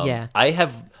 Yeah.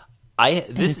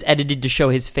 This it's edited to show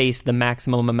his face the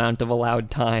maximum amount of allowed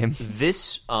time.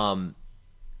 This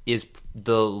is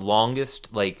the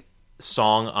longest like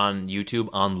song on YouTube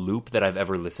on loop that I've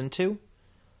ever listened to.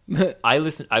 I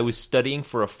was studying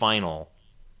for a final,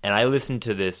 and I listened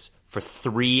to this for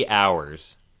 3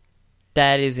 hours.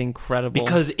 That is incredible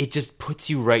because it just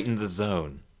puts you right in the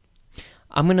zone.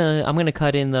 I'm gonna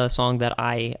cut in the song that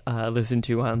I listen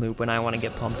to on loop when I want to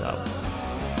get pumped up.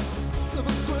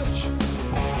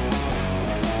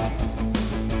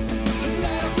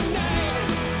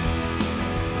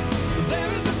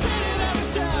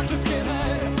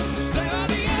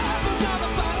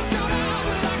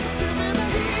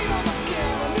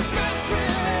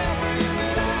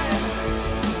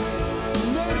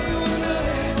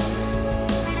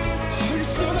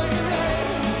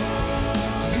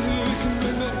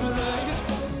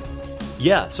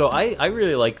 Yeah, so I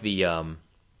really like the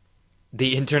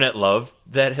internet love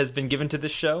that has been given to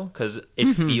this show, because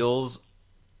it feels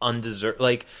undeserved.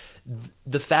 Like,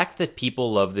 the fact that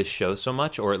people love this show so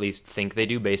much, or at least think they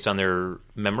do based on their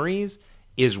memories,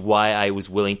 is why I was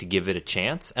willing to give it a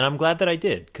chance, and I'm glad that I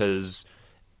did, because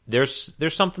there's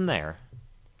something there.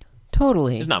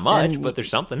 Totally. There's not much, but there's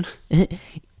something.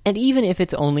 And even if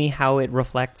it's only how it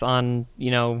reflects on,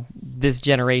 this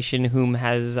generation whom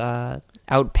has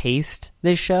outpaced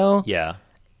this show, Yeah.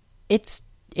 it's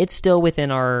still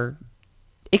within our...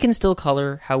 It can still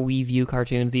color how we view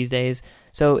cartoons these days.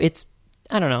 So it's...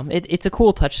 I don't know. It's a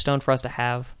cool touchstone for us to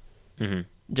have,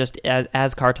 just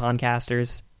as cartoon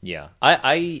casters. Yeah.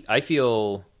 I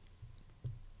feel...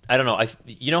 I don't know.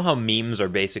 You know how memes are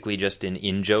basically just an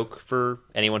in-joke for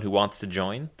anyone who wants to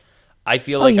join? I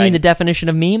feel like you mean the definition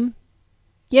of meme?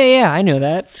 Yeah, I know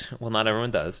that. Well, not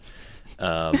everyone does.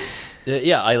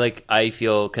 Yeah, I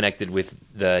feel connected with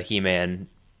the He-Man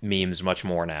memes much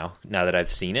more now that I've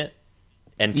seen it,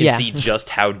 and can see just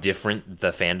how different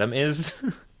the fandom is.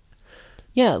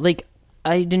 Yeah, like,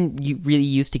 I didn't really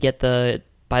used to get the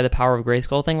By the Power of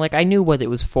Grayskull thing. Like, I knew what it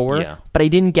was for, but I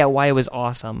didn't get why it was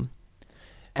awesome.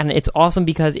 And it's awesome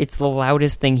because it's the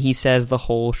loudest thing he says the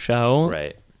whole show.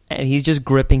 Right. And he's just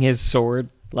gripping his sword,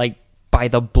 like, by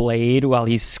the blade while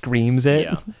he screams it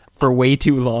for way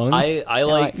too long. I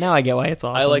like... Now I get why it's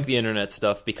awesome. I like the internet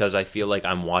stuff because I feel like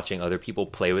I'm watching other people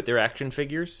play with their action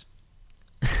figures.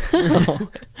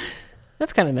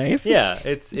 That's kind of nice. Yeah,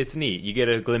 it's neat. You get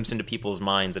a glimpse into people's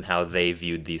minds and how they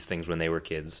viewed these things when they were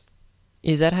kids.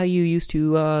 Is that how you used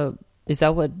to... Is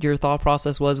that what your thought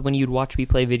process was when you'd watch me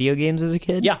play video games as a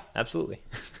kid? Yeah, absolutely.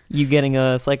 You getting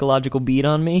a psychological beat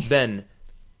on me? Ben,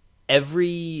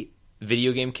 every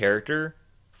video game character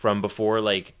from before,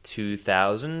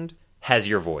 2000 has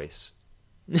your voice.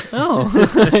 Oh,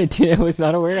 I was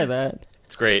not aware of that.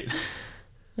 It's great.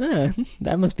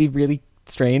 That must be really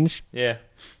strange. Yeah.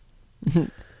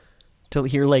 To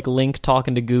hear, Link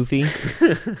talking to Goofy.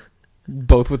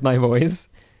 Both with my voice.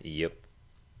 Yep.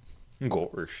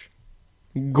 Gorsh.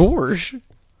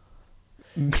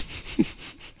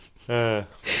 I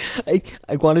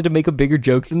wanted to make a bigger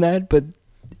joke than that, but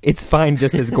it's fine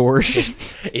just as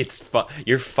Gorsh.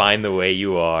 You're fine the way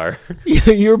you are.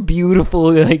 You're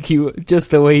beautiful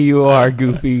just the way you are,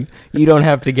 Goofy. You don't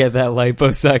have to get that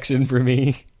liposuction for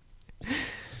me.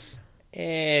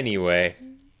 Anyway.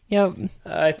 Yep.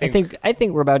 I think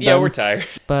we're about done. Yeah, we're tired.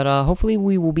 But hopefully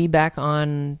we will be back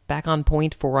on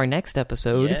point for our next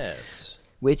episode. Yes.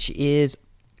 Which is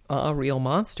Real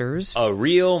Monsters.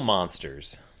 Real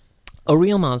Monsters. A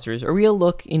real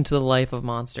look into the life of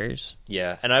monsters.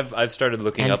 Yeah, and I've started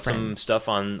looking up some stuff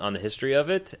on the history of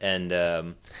it, and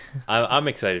I'm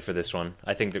excited for this one.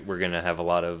 I think that we're gonna have a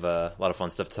lot of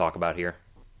fun stuff to talk about here.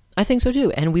 I think so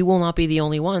too, and we will not be the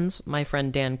only ones. My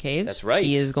friend Dan Caves, that's right,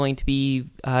 he is going to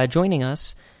be joining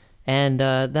us, and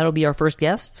that'll be our first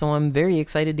guest. So I'm very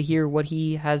excited to hear what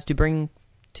he has to bring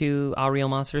to Our Real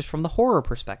Monsters from the horror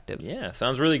perspective. Yeah,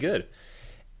 sounds really good.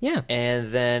 Yeah.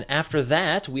 And then after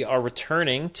that, we are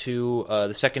returning to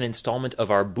the second installment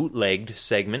of our bootlegged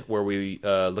segment where we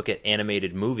look at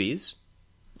animated movies.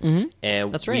 Mm-hmm.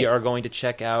 And that's right. We are going to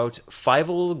check out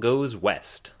Fievel Goes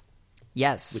West.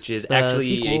 Yes. Which is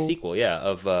actually a sequel,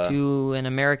 of to An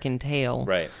American Tail.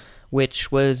 Right.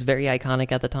 Which was very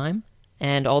iconic at the time.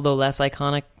 And although less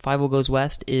iconic, Fievel Goes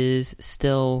West is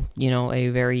still, a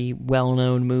very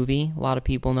well-known movie. A lot of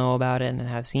people know about it and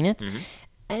have seen it. Mm-hmm.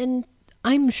 And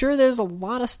I'm sure there's a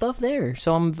lot of stuff there.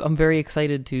 So I'm very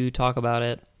excited to talk about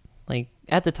it.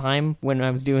 At the time, when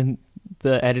I was doing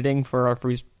the editing for our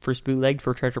first bootleg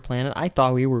for Treasure Planet, I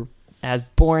thought we were as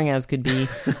boring as could be.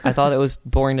 I thought it was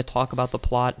boring to talk about the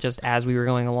plot just as we were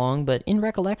going along. But in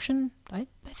recollection, I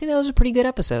think that was a pretty good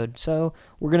episode. So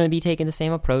we're going to be taking the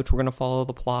same approach. We're going to follow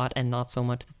the plot and not so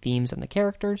much the themes and the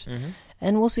characters. Mm-hmm.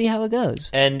 And we'll see how it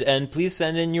goes. And please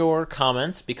send in your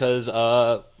comments because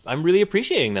I'm really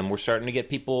appreciating them. We're starting to get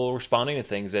people responding to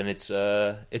things, and it's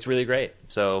really great.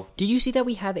 So, did you see that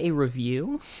we have a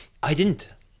review? I didn't.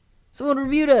 Someone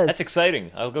reviewed us. That's exciting.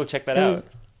 I'll go check that out.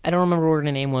 I don't remember what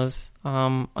her name was.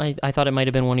 I thought it might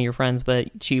have been one of your friends, but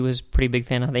she was a pretty big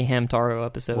fan of the Hamtaro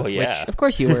episode. Well, yeah. Which, of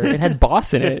course you were. It had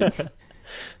Boss in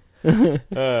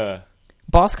it.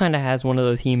 Boss kind of has one of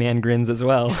those He-Man grins as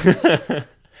well.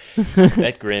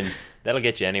 That grin. That'll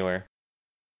get you anywhere.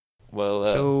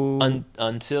 Well,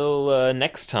 until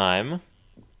next time,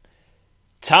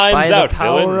 time's out,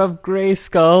 villain. By the power of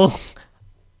Grayskull,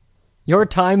 your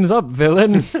time's up,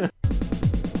 villain.